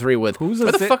season 3 with, where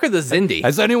the fuck are the Xindi?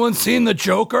 Has anyone seen the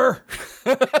Joker?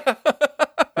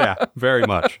 Yeah, very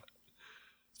much.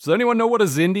 Does anyone know what a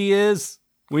Xindi is?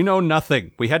 We know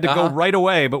nothing. We had to go right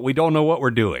away, but we don't know what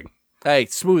we're doing. Hey,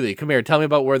 Smoothie, come here. Tell me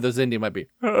about where the Xindi might be.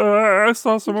 I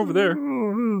saw some over there.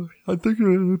 I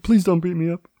think, please don't beat me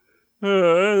up.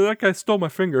 That guy stole my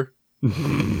finger.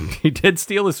 He did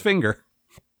steal his finger.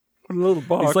 Put in a little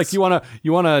box. He's like, you want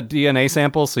a DNA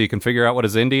sample so you can figure out what a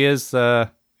Xindi is? Here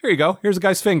you go. Here's a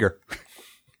guy's finger.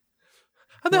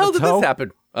 How the hell did this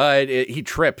happen? He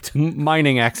tripped.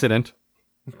 Mining accident.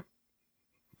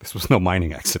 This was no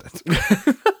mining accident. You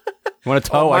want a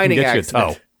toe? I can get you a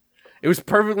toe. It was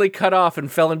perfectly cut off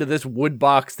and fell into this wood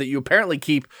box that you apparently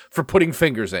keep for putting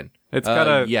fingers in. It's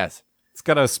got yes. It's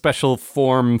got a special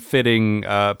form-fitting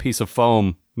piece of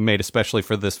foam made especially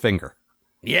for this finger.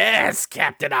 Yes,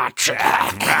 Captain Archer.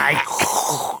 Yeah.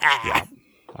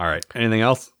 All right. Anything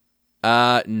else?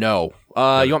 No.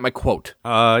 You want my quote?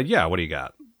 Yeah. What do you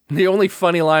got? The only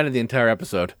funny line of the entire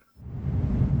episode.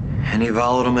 Any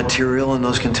volatile material in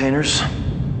those containers?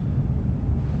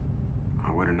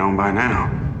 I would have known by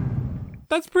now.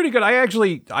 That's pretty good.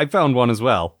 I found one as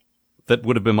well that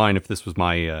would have been mine if this was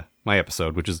my my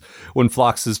episode, which is when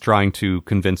Phlox is trying to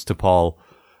convince T'Pol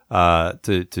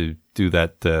to do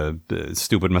that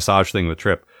stupid massage thing with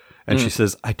Trip. And she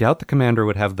says, I doubt the commander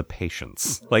would have the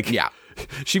patience. Like, Yeah.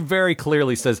 She very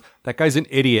clearly says, that guy's an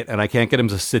idiot and I can't get him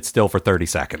to sit still for 30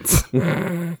 seconds.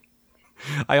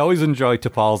 I always enjoy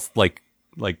T'Pol's like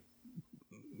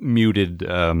muted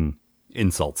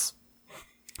insults,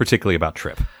 particularly about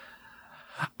Trip.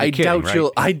 I kidding,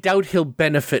 doubt he'll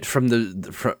benefit from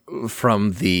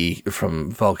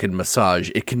Vulcan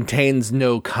massage. It contains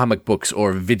no comic books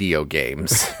or video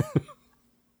games.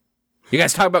 You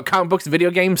guys talk about comic books and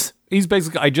video games? He's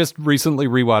basically, I just recently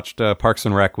rewatched Parks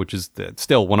and Rec, which is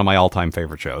still one of my all-time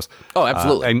favorite shows. Oh,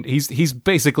 absolutely. And he's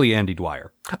basically Andy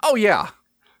Dwyer. Oh, yeah.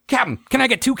 Captain, can I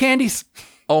get 2 candies?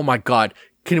 Oh, my God.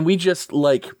 Can we just,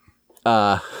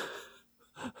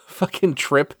 fucking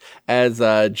Trip as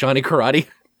Johnny Karate?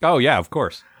 Oh, yeah, of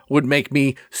course. Would make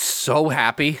me so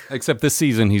happy. Except this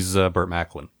season, he's Burt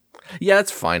Macklin. Yeah,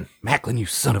 that's fine. Macklin, you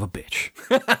son of a bitch.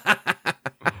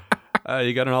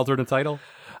 You got an alternate title?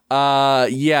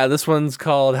 Yeah, this one's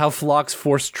called How Phlox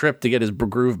Forced Trip to Get His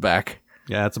Groove Back.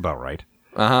 Yeah, that's about right.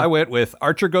 I went with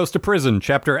Archer Goes to Prison,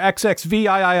 chapter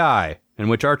XXVIII, in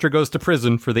which Archer goes to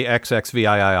prison for the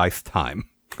XXVIIth time.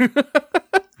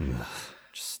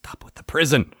 Just stop with the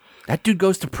prison. That dude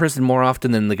goes to prison more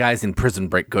often than the guys in Prison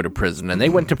Break go to prison, and they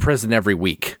went to prison every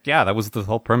week. Yeah, that was the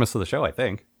whole premise of the show, I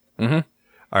think. Mm-hmm.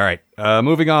 All right,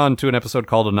 moving on to an episode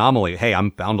called Anomaly. Hey, I'm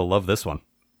bound to love this one.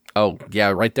 Oh, yeah,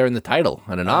 right there in the title.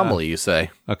 An anomaly, you say.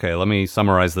 Okay, let me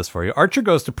summarize this for you. Archer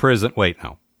goes to prison. Wait,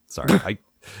 no. Sorry.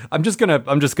 I'm just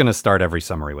gonna start every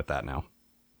summary with that now.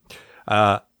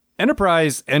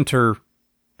 Enterprise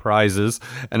enterprises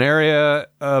an area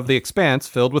of the expanse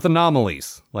filled with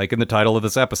anomalies, like in the title of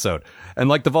this episode, and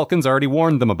like the Vulcans already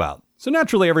warned them about. So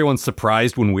naturally everyone's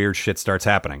surprised when weird shit starts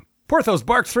happening. Porthos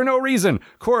barks for no reason.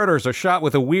 Corridors are shot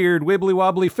with a weird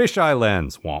wibbly-wobbly fisheye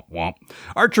lens. Womp womp.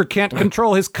 Archer can't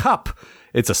control his cup.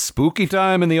 It's a spooky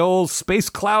time in the old space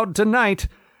cloud tonight.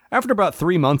 After about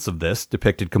 3 months of this,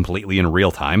 depicted completely in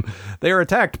real time, they are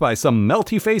attacked by some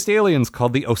melty-faced aliens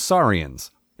called the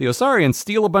Osarians. The Osarians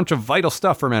steal a bunch of vital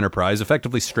stuff from Enterprise,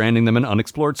 effectively stranding them in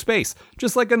unexplored space,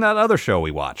 just like in that other show we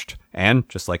watched. And,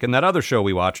 just like in that other show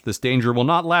we watched, this danger will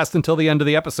not last until the end of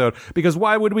the episode, because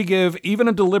why would we give even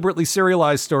a deliberately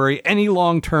serialized story any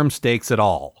long-term stakes at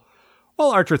all? While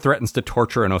Archer threatens to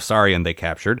torture an Osarian they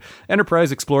captured,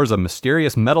 Enterprise explores a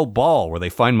mysterious metal ball where they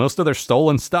find most of their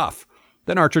stolen stuff.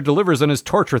 Then Archer delivers on his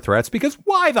torture threats because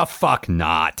why the fuck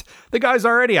not? The guy's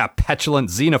already a petulant,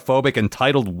 xenophobic,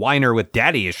 entitled whiner with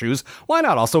daddy issues. Why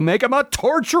not also make him a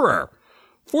torturer?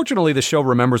 Fortunately, the show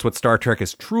remembers what Star Trek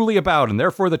is truly about, and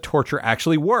therefore the torture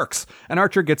actually works, and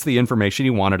Archer gets the information he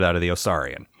wanted out of the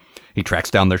Osarian. He tracks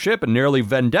down their ship and nearly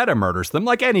vendetta murders them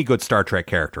like any good Star Trek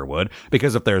character would,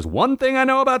 because if there's one thing I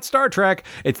know about Star Trek,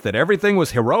 it's that everything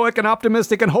was heroic and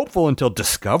optimistic and hopeful until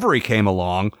Discovery came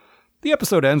along. The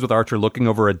episode ends with Archer looking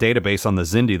over a database on the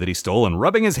Xindi that he stole and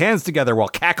rubbing his hands together while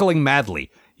cackling madly.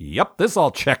 Yep, this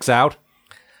all checks out.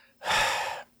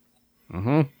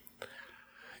 The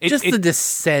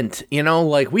dissent,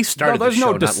 we started the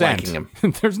show not liking him.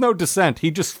 There's no dissent. He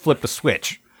just flipped a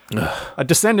switch. A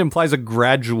dissent implies a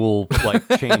gradual,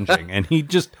 changing, and he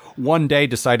just one day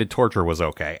decided torture was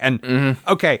okay. And,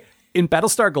 okay, in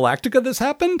Battlestar Galactica this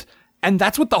happened? And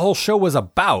that's what the whole show was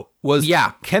about,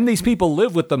 can these people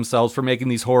live with themselves for making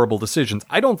these horrible decisions?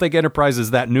 I don't think Enterprise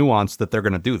is that nuanced that they're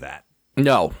going to do that.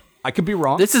 No. I could be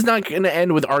wrong. This is not going to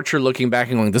end with Archer looking back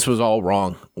and going, this was all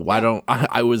wrong.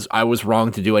 I was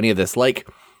wrong to do any of this.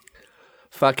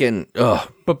 Fucking,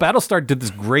 ugh. But Battlestar did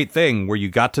this great thing where you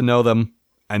got to know them,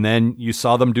 and then you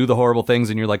saw them do the horrible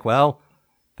things, and you're like, well,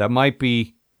 that might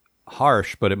be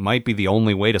harsh, but it might be the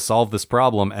only way to solve this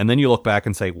problem. And then you look back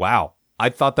and say, wow, I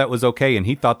thought that was okay, and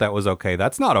he thought that was okay.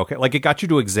 That's not okay. It got you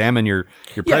to examine your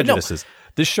prejudices. No.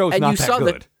 This show's not that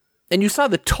good. And you saw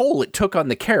the toll it took on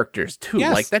the characters, too.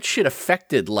 Yes. That shit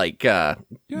affected, those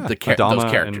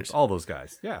characters. And all those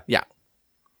guys. Yeah. Yeah.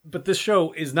 But this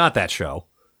show is not that show.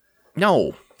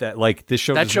 No. That like this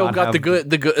show. That show got the good.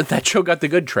 That show got the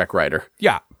good Trek writer.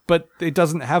 Yeah, but it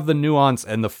doesn't have the nuance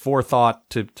and the forethought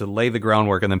to lay the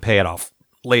groundwork and then pay it off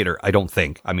later. I don't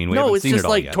think. I mean, we haven't it's seen just it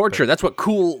all like yet, torture. but-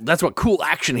 That's what cool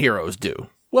action heroes do.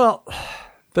 Well,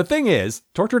 the thing is,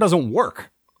 torture doesn't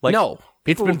work. Like, No, it's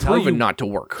people been will tell proven you- not to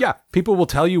work. Yeah, people will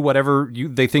tell you whatever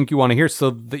they think you want to hear so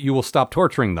that you will stop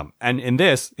torturing them. And in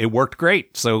this, it worked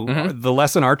great. So the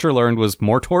lesson Archer learned was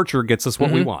more torture gets us what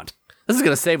we want. This is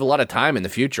going to save a lot of time in the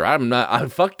future.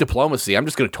 Fuck diplomacy. I'm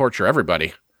just going to torture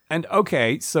everybody. And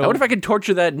okay, so What if I could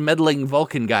torture that meddling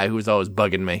Vulcan guy who was always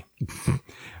bugging me?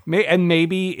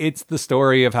 maybe it's the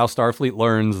story of how Starfleet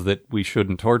learns that we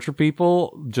shouldn't torture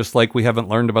people, just like we haven't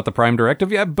learned about the Prime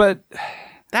Directive yet. But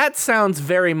That sounds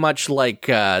very much like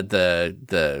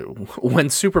the when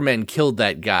Superman killed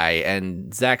that guy,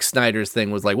 and Zack Snyder's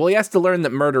thing was like, well, he has to learn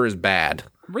that murder is bad.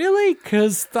 really,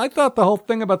 because I thought the whole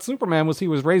thing about Superman was he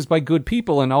was raised by good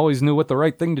people and always knew what the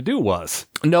right thing to do was.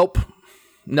 Nope.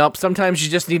 Sometimes you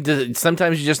just need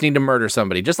to murder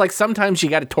somebody. Just like sometimes you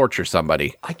got to torture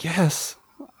somebody. I guess.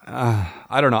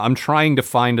 I don't know. I'm trying to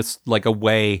find a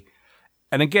way.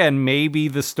 And again, maybe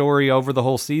the story over the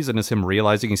whole season is him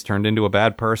realizing he's turned into a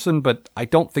bad person, but I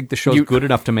don't think the show's good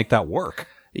enough to make that work.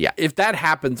 Yeah, if that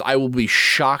happens, I will be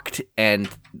shocked and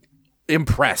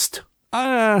impressed.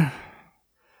 The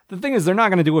thing is, they're not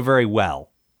going to do it very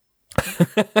well.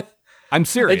 I'm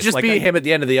serious. It'd just be him at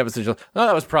the end of the episode. Just, oh,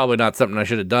 that was probably not something I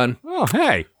should have done. Oh,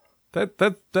 hey.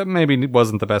 That maybe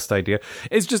wasn't the best idea.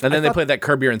 It's just, And then they played that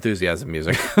Curb Your Enthusiasm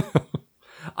music.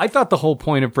 I thought the whole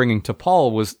point of bringing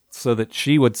T'Pol was so that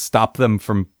she would stop them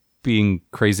from being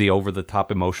crazy over the top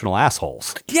emotional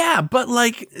assholes. Yeah, but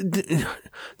like the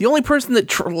only person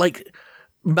that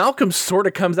Malcolm sort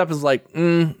of comes up as like,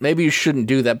 maybe you shouldn't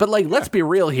do that. But like, let's be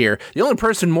real here. The only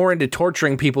person more into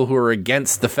torturing people who are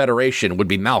against the Federation would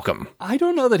be Malcolm. I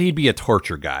don't know that he'd be a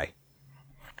torture guy.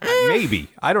 Maybe.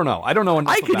 I don't know. I don't know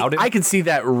enough about it. I can see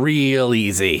that real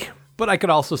easy. But I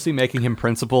could also see making him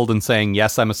principled and saying,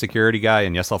 yes, I'm a security guy,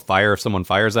 and yes, I'll fire if someone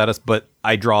fires at us, but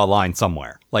I draw a line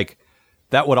somewhere. Like,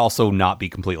 that would also not be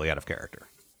completely out of character.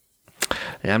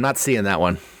 Yeah, I'm not seeing that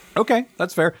one. Okay,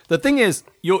 that's fair. The thing is,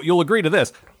 you'll agree to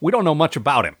this, we don't know much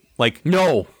about him. Like,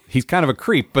 No. he's kind of a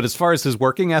creep, but as far as his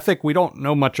working ethic, we don't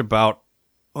know much about...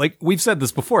 Like, we've said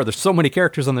this before, there's so many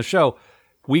characters on the show,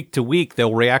 week to week,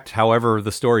 they'll react however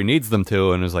the story needs them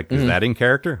to, and it's like, is that in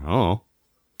character? Oh.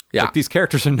 Yeah. Like, these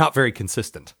characters are not very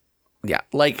consistent. Yeah,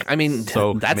 like, I mean,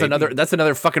 So that's maybe-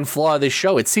 another fucking flaw of this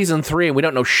show. It's season 3 and we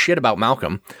don't know shit about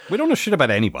Malcolm. We don't know shit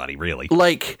about anybody, really.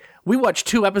 Like, we watched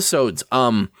 2 episodes.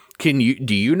 Do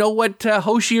you know what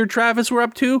Hoshi or Travis were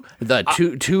up to?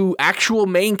 The two actual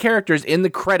main characters in the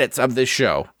credits of this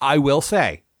show. I will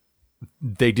say,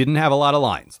 they didn't have a lot of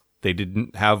lines. They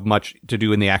didn't have much to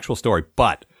do in the actual story,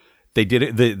 but they did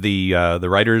it. The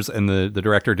writers and the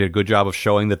director did a good job of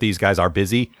showing that these guys are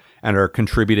busy and are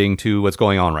contributing to what's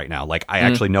going on right now. Like, I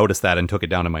actually noticed that and took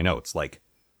it down in my notes. Like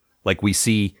we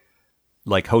see,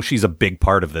 like, Hoshi's a big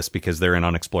part of this because they're in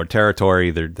unexplored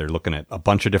territory. They're looking at a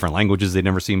bunch of different languages they'd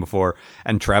never seen before.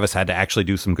 And Travis had to actually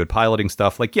do some good piloting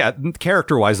stuff. Like, yeah,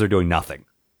 character-wise, they're doing nothing.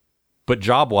 But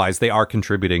job-wise, they are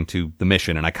contributing to the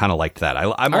mission, and I kind of liked that.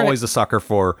 I'm always a sucker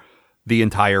for the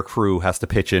entire crew has to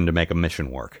pitch in to make a mission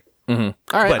work.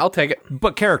 Mm-hmm. All right, I'll take it.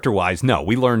 But character-wise, no,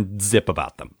 we learned zip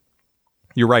about them.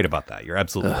 You're right about that. You're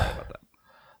absolutely right about that.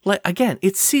 Like, again,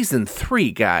 it's season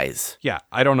 3, guys. Yeah,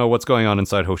 I don't know what's going on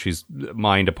inside Hoshi's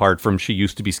mind apart from she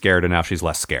used to be scared and now she's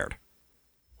less scared.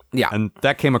 Yeah. And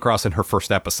that came across in her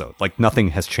first episode. Like,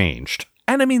 nothing has changed.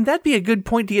 And I mean, that'd be a good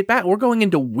point to get back. We're going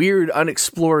into weird,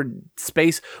 unexplored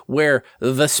space where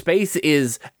the space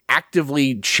is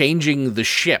actively changing the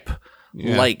ship.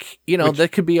 Yeah. Like, that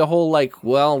could be a whole, like,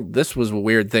 well, this was a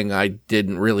weird thing I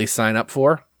didn't really sign up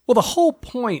for. Well, the whole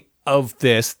point of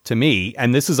this, to me,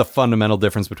 and this is a fundamental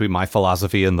difference between my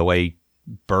philosophy and the way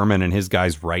Berman and his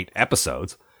guys write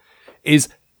episodes, is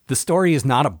the story is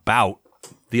not about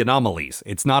the anomalies.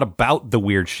 It's not about the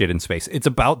weird shit in space. It's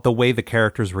about the way the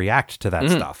characters react to that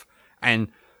stuff. And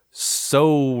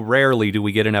so rarely do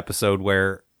we get an episode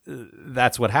where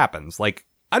that's what happens. Like,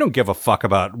 I don't give a fuck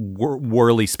about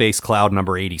Whirly Space Cloud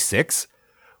number 86.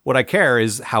 What I care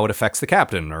is how it affects the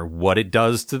captain or what it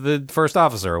does to the first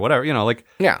officer or whatever,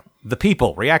 the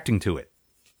people reacting to it.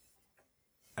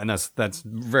 And that's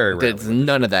very rare. There's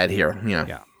none of that here.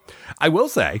 Yeah. I will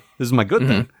say, this is my good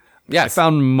thing. Yes. I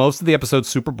found most of the episodes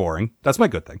super boring. That's my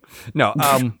good thing. No,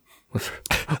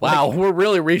 Wow, we're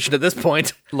really reaching at this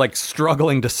point. like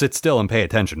struggling to sit still and pay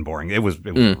attention boring. It was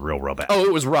real bad. Oh,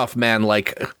 it was rough, man.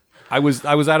 Like, I was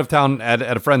out of town at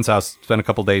a friend's house, spent a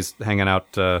couple days hanging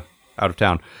out of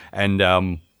town, and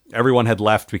everyone had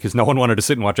left because no one wanted to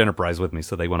sit and watch Enterprise with me,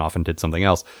 so they went off and did something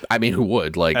else. I mean, who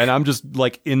would? And I'm just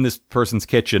like in this person's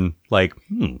kitchen, like,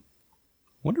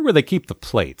 wonder where they keep the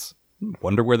plates.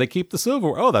 Wonder where they keep the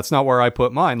silverware. Oh, that's not where I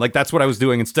put mine. Like, that's what I was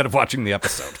doing instead of watching the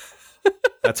episode.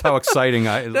 That's how exciting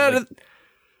Now,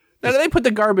 do they put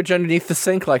the garbage underneath the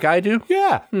sink like I do?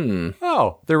 Yeah.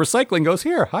 Oh, their recycling goes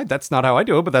here. Hi, that's not how I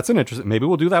do it, but that's an interesting. Maybe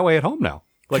we'll do that way at home now.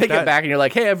 Like Take it back, and you're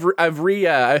like, hey, I've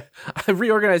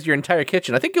reorganized your entire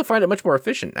kitchen. I think you'll find it much more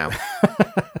efficient now.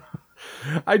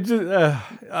 The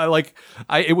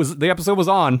episode was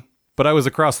on, but I was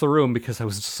across the room because I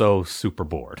was so super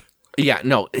bored. Yeah,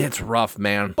 no, it's rough,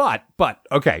 man. But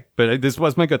this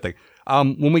was my good thing.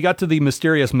 When we got to the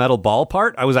mysterious metal ball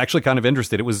part, I was actually kind of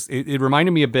interested. It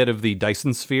reminded me a bit of the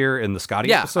Dyson sphere in the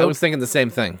Scotty episode. I was thinking the same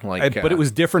thing. But it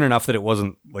was different enough that it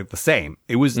wasn't like the same.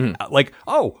 It was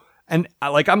I'm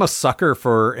a sucker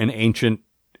for an ancient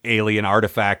alien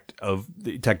artifact of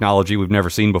the technology we've never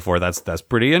seen before. That's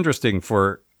pretty interesting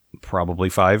for probably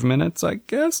 5 minutes, I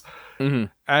guess. Mm-hmm.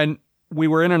 And we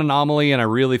were in an anomaly, and I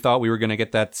really thought we were going to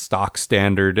get that stock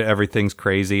standard. Everything's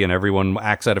crazy, and everyone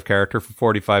acts out of character for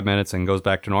 45 minutes and goes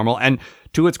back to normal. And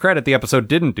to its credit, the episode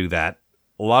didn't do that.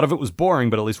 A lot of it was boring,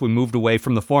 but at least we moved away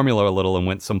from the formula a little and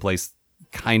went someplace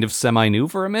kind of semi-new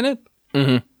for a minute.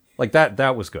 Mm-hmm. Like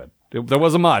that was good. There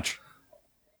wasn't much.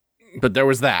 But there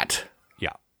was that.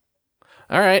 Yeah.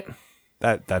 All right.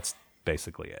 That's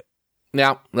basically it.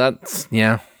 Yeah,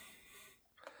 yeah.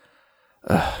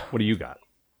 What do you got?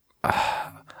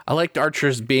 I liked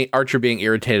Archer being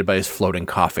irritated by his floating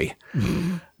coffee.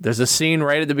 There's a scene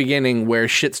right at the beginning where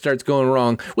shit starts going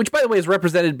wrong, which, by the way, is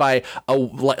represented by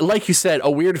like you said, a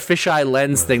weird fisheye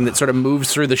lens thing that sort of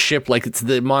moves through the ship like it's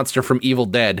the monster from Evil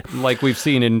Dead, like we've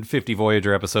seen in 50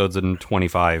 Voyager episodes and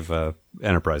 25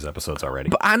 Enterprise episodes already.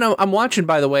 But I know I'm watching,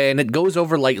 by the way, and it goes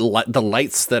over like the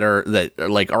lights that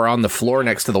are on the floor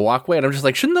next to the walkway, and I'm just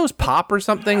like, shouldn't those pop or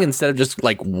something instead of just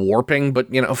like warping? But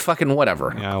fucking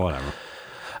whatever. Yeah, whatever.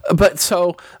 But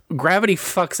so gravity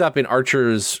fucks up in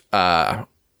Archer's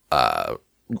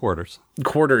quarters,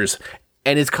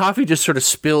 and his coffee just sort of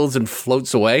spills and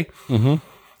floats away. Mm-hmm.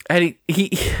 And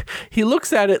he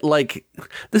looks at it like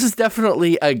this is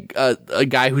definitely a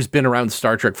guy who's been around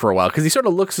Star Trek for a while, because he sort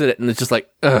of looks at it and it's just like,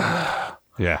 ugh.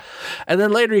 Yeah. And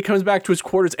then later he comes back to his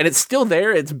quarters and it's still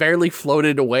there. It's barely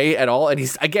floated away at all. And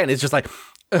it's just like,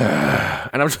 ugh.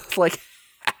 And I'm just like,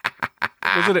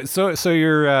 so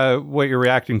you're what you're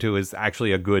reacting to is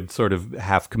actually a good sort of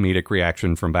half comedic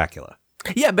reaction from Bakula.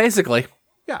 Yeah, basically.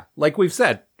 Yeah, like we've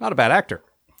said, not a bad actor.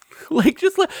 Like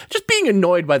just being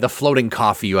annoyed by the floating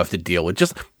coffee you have to deal with.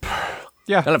 Just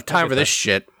yeah, I don't have time for this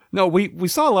shit. No, we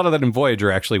saw a lot of that in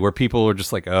Voyager actually, where people were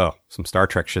just like, oh, some Star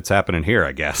Trek shit's happening here,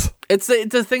 I guess. It's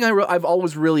a thing I've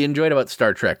always really enjoyed about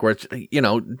Star Trek, where it's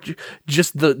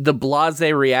just the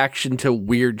blasé reaction to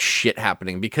weird shit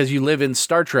happening, because you live in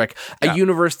Star Trek, a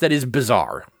universe that is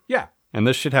bizarre. Yeah. And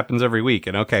this shit happens every week.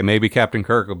 And okay, maybe Captain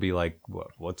Kirk will be like,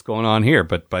 what's going on here?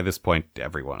 But by this point,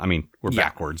 everyone, I mean, we're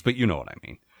backwards, but you know what I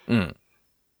mean. Mm.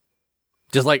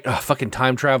 Just like, fucking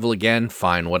time travel again.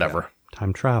 Fine, whatever. Yeah,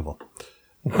 time travel.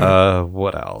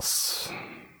 What else?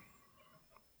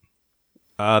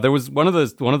 There was one of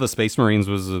the Space Marines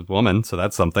was a woman, so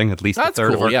that's something. At least a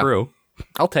third of our crew.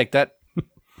 I'll take that.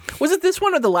 Was it this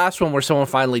one or the last one where someone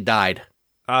finally died?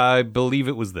 I believe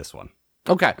it was this one.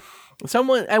 Okay.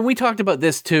 And we talked about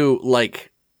this too,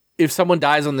 like, if someone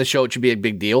dies on the show, it should be a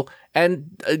big deal.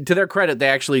 And to their credit, they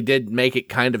actually did make it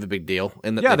kind of a big deal,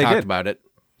 in that they talked about it.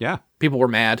 Yeah. People were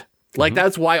mad. Like,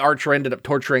 that's why Archer ended up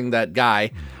torturing that guy.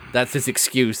 That's his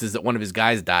excuse, is that one of his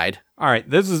guys died. All right,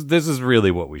 this is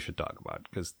really what we should talk about,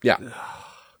 because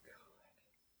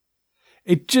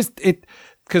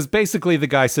because basically the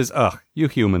guy says, "Ugh, you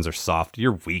humans are soft.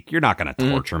 You're weak. You're not going to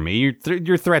torture me.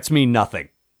 Your threats mean nothing."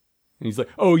 And he's like,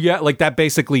 "Oh yeah," like that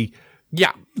basically,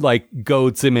 like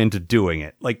goads him into doing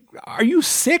it. Like, are you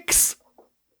 6?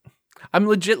 I'm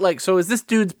legit like, so is this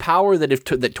dude's power that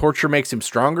that torture makes him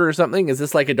stronger or something? Is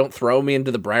this like a don't throw me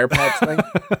into the briar patch thing?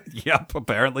 Yep,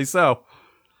 apparently so.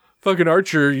 Fucking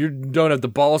Archer, you don't have the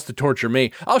balls to torture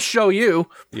me. I'll show you.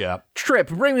 Yeah. Trip,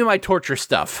 bring me my torture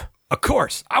stuff. Of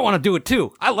course. I want to do it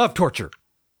too. I love torture.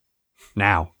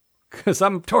 Now. Because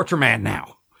I'm a torture man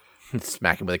now.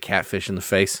 Smack him with a catfish in the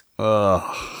face. Are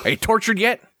you tortured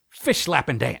yet? Fish slap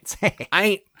and dance.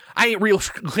 I ain't real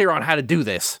clear on how to do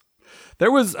this.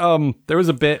 There was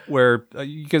a bit where,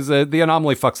 because the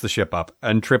anomaly fucks the ship up,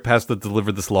 and Trip has to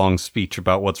deliver this long speech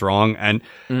about what's wrong, and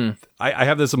I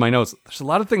have this in my notes. There's a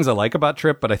lot of things I like about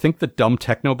Trip, but I think the dumb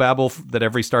technobabble that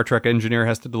every Star Trek engineer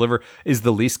has to deliver is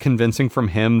the least convincing from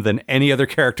him than any other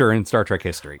character in Star Trek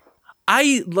history.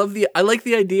 I like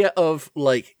the idea of,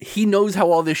 like, he knows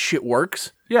how all this shit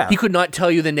works. Yeah. He could not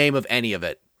tell you the name of any of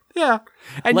it. Yeah.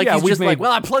 And like, yeah, he's just like,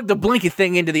 well, I plugged the blinky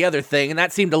thing into the other thing, and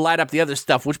that seemed to light up the other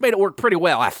stuff, which made it work pretty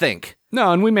well, I think.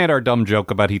 No, and we made our dumb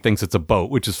joke about he thinks it's a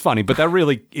boat, which is funny, but that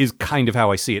really is kind of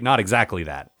how I see it. Not exactly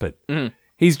that, but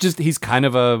he's kind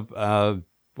of a,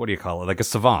 what do you call it? Like a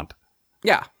savant.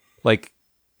 Yeah. Like,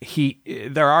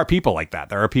 there are people like that.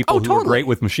 There are people who are great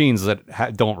with machines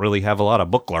that don't really have a lot of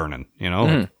book learning, you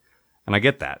know? And I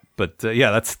get that. But,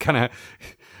 yeah, that's kind of,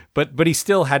 but he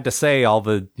still had to say all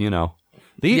the, you know,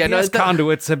 the EPS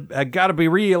conduits have got to be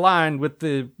realigned with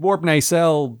the warp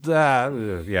nacelle.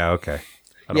 Yeah, okay.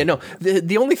 Yeah, no,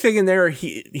 the only thing in there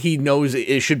he knows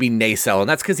it should be nacelle, and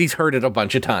that's because he's heard it a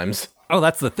bunch of times. Oh,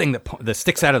 that's the thing that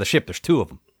sticks out of the ship. There's two of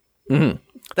them. Mm-hmm.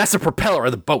 That's the propeller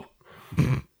of the boat.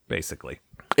 Basically.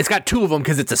 It's got two of them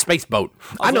because it's a space boat.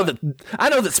 I know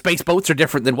that space boats are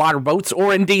different than water boats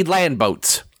or indeed land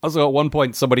boats. Also, at one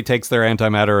point, somebody takes their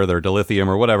antimatter or their dilithium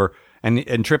or whatever,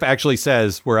 and Trip actually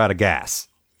says, we're out of gas.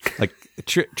 Like,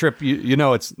 Trip, you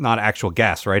know it's not actual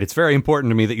gas, right? It's very important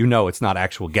to me that you know it's not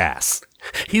actual gas.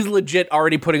 He's legit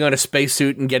already putting on a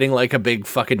spacesuit and getting, like, a big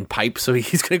fucking pipe, so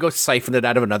he's going to go siphon it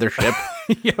out of another ship.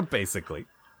 Yeah, basically.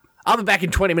 I'll be back in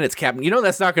 20 minutes, Captain. You know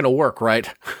that's not going to work, right?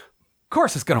 Of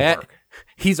course it's going to work.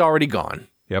 He's already gone.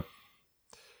 Yep.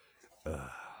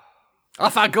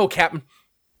 Off I go, Captain.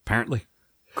 Apparently.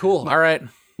 Cool, all right.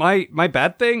 My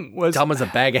bad thing was... Dumb as a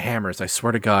bag of hammers, I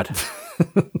swear to God.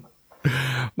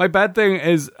 My bad thing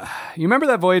is, you remember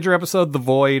that Voyager episode, The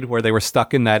Void, where they were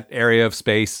stuck in that area of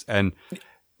space and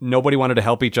nobody wanted to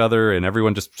help each other and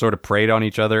everyone just sort of preyed on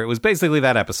each other? It was basically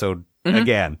that episode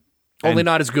again. Only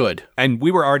not as good. And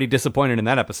we were already disappointed in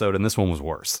that episode, and this one was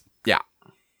worse. Yeah.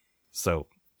 So,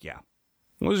 yeah.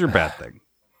 What was your bad thing?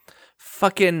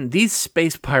 Fucking, these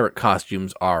space pirate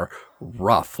costumes are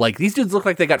rough. Like, these dudes look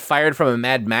like they got fired from a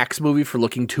Mad Max movie for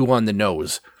looking too on the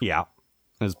nose. Yeah.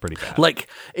 It was pretty bad. Like,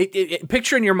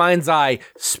 picture in your mind's eye,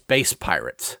 space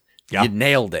pirates. Yeah. You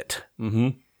nailed it. Mm-hmm.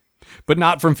 But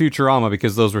not from Futurama,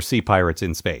 because those were sea pirates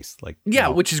in space. Like, yeah,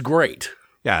 which is great.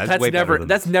 Yeah,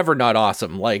 that's never not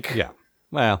awesome. Like, yeah,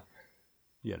 well,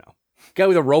 you know, guy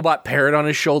with a robot parrot on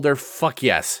his shoulder. Fuck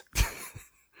yes.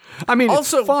 I mean,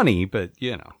 also, it's funny, but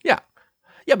you know, yeah,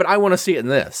 but I want to see it in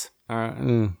this.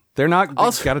 They're not.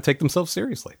 Also, got to take themselves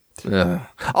seriously.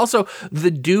 Also, the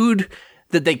dude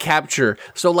that they capture,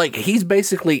 so like he's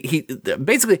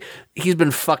he's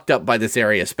been fucked up by this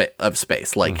area of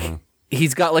space. Like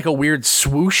he's got like a weird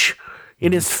swoosh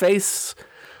in his face.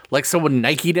 Like someone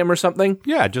Nike'd him or something?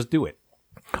 Yeah, just do it.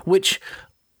 Which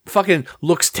fucking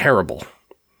looks terrible.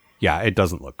 Yeah, it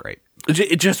doesn't look great.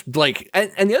 It just like,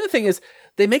 and the other thing is,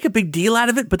 they make a big deal out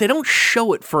of it, but they don't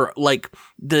show it for like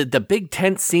the big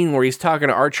tent scene where he's talking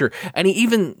to Archer, and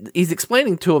he's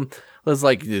explaining to him, it's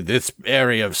like, this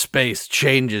area of space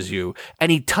changes you,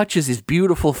 and he touches his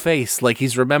beautiful face like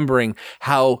he's remembering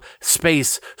how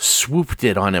space swooped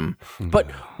it on him. But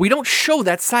we don't show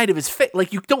that side of his face.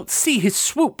 Like, you don't see his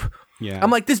swoop. Yeah. I'm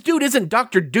like, this dude isn't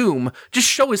Dr. Doom. Just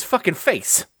show his fucking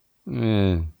face.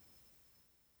 I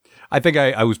think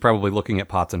I was probably looking at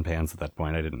pots and pans at that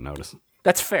point. I didn't notice.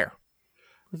 That's fair.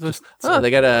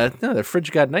 They got the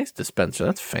fridge got an ice dispenser.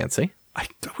 That's fancy. I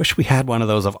wish we had one of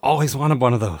those. I've always wanted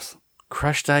one of those.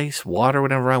 Crushed ice, water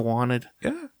whenever I wanted.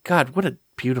 Yeah. God, what a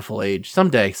beautiful age.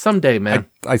 Someday, man.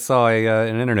 I saw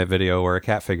an internet video where a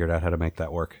cat figured out how to make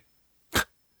that work.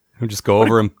 You just go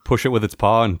over and push it with its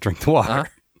paw and drink the water.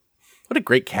 What a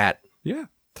great cat. Yeah.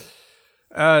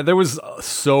 There was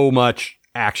so much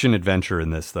action adventure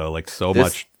in this, though. Like,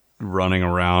 much running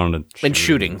around and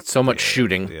shooting. So much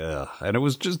shooting. Yeah. And it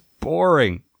was just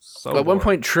boring. So at one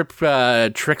point, Trip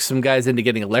tricked some guys into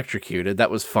getting electrocuted. That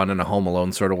was fun in a Home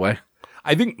Alone sort of way.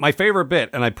 I think my favorite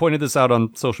bit, and I pointed this out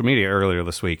on social media earlier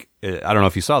this week, I don't know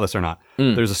if you saw this or not,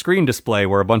 there's a screen display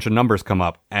where a bunch of numbers come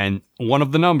up, and one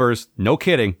of the numbers, no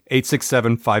kidding,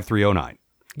 867-5309.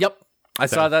 Yep, I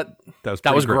saw that.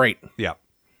 That was great. Yeah,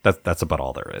 that's about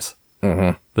all there is.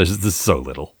 Mm-hmm. There's so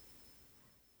little.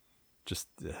 Just...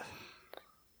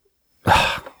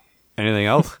 Anything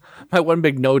else? My one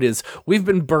big note is, we've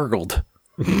been burgled.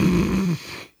 That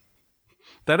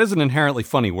is an inherently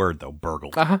funny word, though,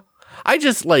 burgled. I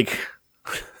just, like...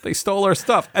 They stole our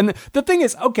stuff. And the thing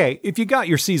is, okay, if you got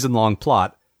your season-long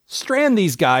plot, strand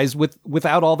these guys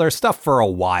without all their stuff for a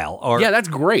while. Or yeah, that's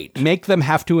great. Make them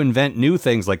have to invent new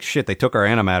things, like, shit, they took our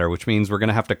antimatter, which means we're going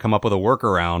to have to come up with a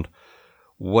workaround.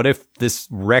 What if this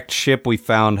wrecked ship we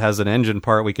found has an engine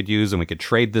part we could use, and we could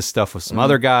trade this stuff with some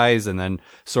other guys and then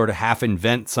sort of half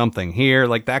invent something here?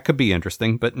 Like, that could be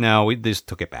interesting, but no, we just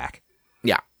took it back.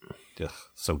 Yeah. Ugh,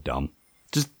 so dumb.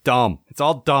 just dumb. It's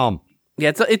all dumb.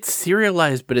 Yeah, it's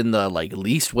serialized, but in the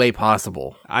least way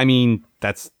possible. I mean,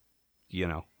 that's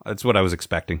what I was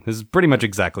expecting. This is pretty much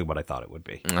exactly what I thought it would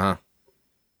be. Uh-huh.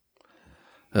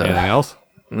 Anything else?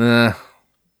 No.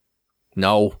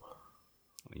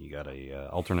 You got a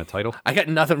alternate title? I got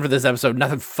nothing for this episode.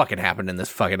 Nothing fucking happened in this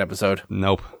fucking episode.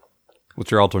 Nope. What's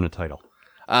your alternate title?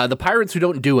 The Pirates Who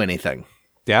Don't Do Anything.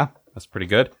 Yeah, that's pretty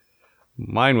good.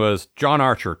 Mine was John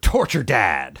Archer, Torture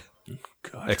Dad!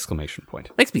 God. Exclamation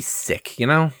point. Makes me sick, you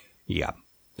know? Yeah.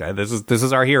 This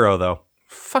is our hero, though.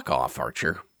 Fuck off,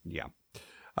 Archer. Yeah.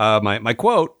 My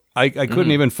quote, I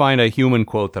couldn't even find a human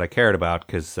quote that I cared about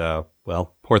because,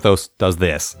 Porthos does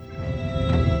this.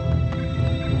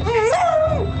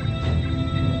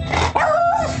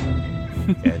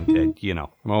 and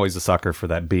I'm always a sucker for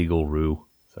that beagle roo.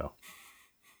 So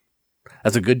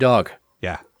that's a good dog.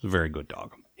 Yeah, it's a very good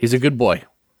dog. He's a good boy.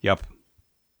 Yep.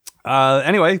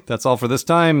 Anyway, that's all for this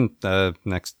time.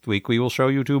 Next week we will show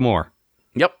you 2 more.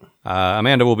 Yep.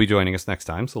 Amanda will be joining us next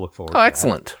time, so look forward to that.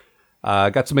 Excellent.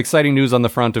 Got some exciting news on the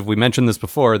front of, we mentioned this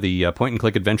before, the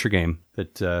point-and-click adventure game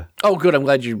that... oh, good. I'm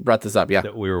glad you brought this up, yeah.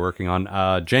 That we were working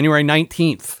on. January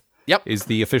 19th is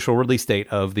the official release date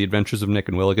of The Adventures of Nick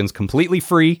and Willigan's completely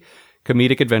free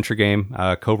comedic adventure game,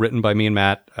 co-written by me and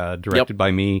Matt, directed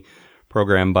by me,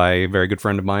 programmed by a very good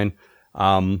friend of mine.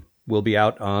 Will be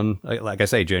out on, like I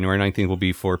say, January 19th will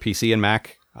be for PC and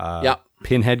Mac.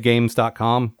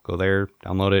 Pinheadgames.com. Go there,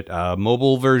 download it.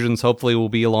 Mobile versions hopefully will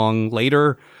be along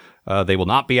later. They will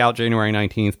not be out January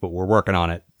 19th, but we're working on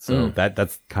it. So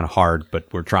that's kind of hard,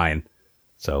 but we're trying.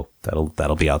 So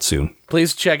that'll be out soon.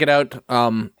 Please check it out.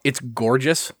 It's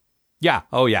gorgeous. Yeah.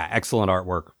 Oh yeah. Excellent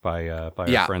artwork by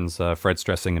our friends Fred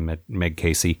Stressing and Meg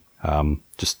Casey.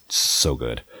 Just so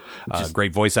good.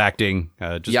 Great voice acting.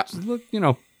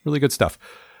 Really good stuff.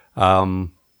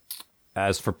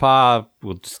 As for Pa,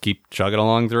 we'll just keep chugging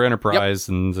along through Enterprise,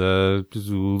 and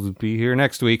we'll be here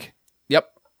next week. Yep.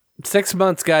 6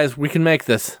 months, guys. We can make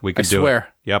this. We can I swear.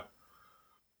 Yep.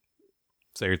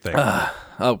 Say your thing.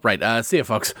 Right. See you,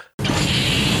 folks.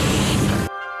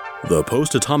 The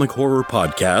Post-Atomic Horror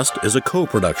Podcast is a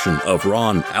co-production of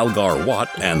Ron Algar Watt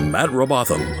and Matt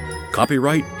Robotham.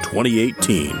 Copyright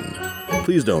 2018.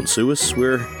 Please don't sue us.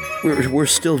 We're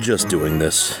still just doing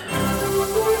this.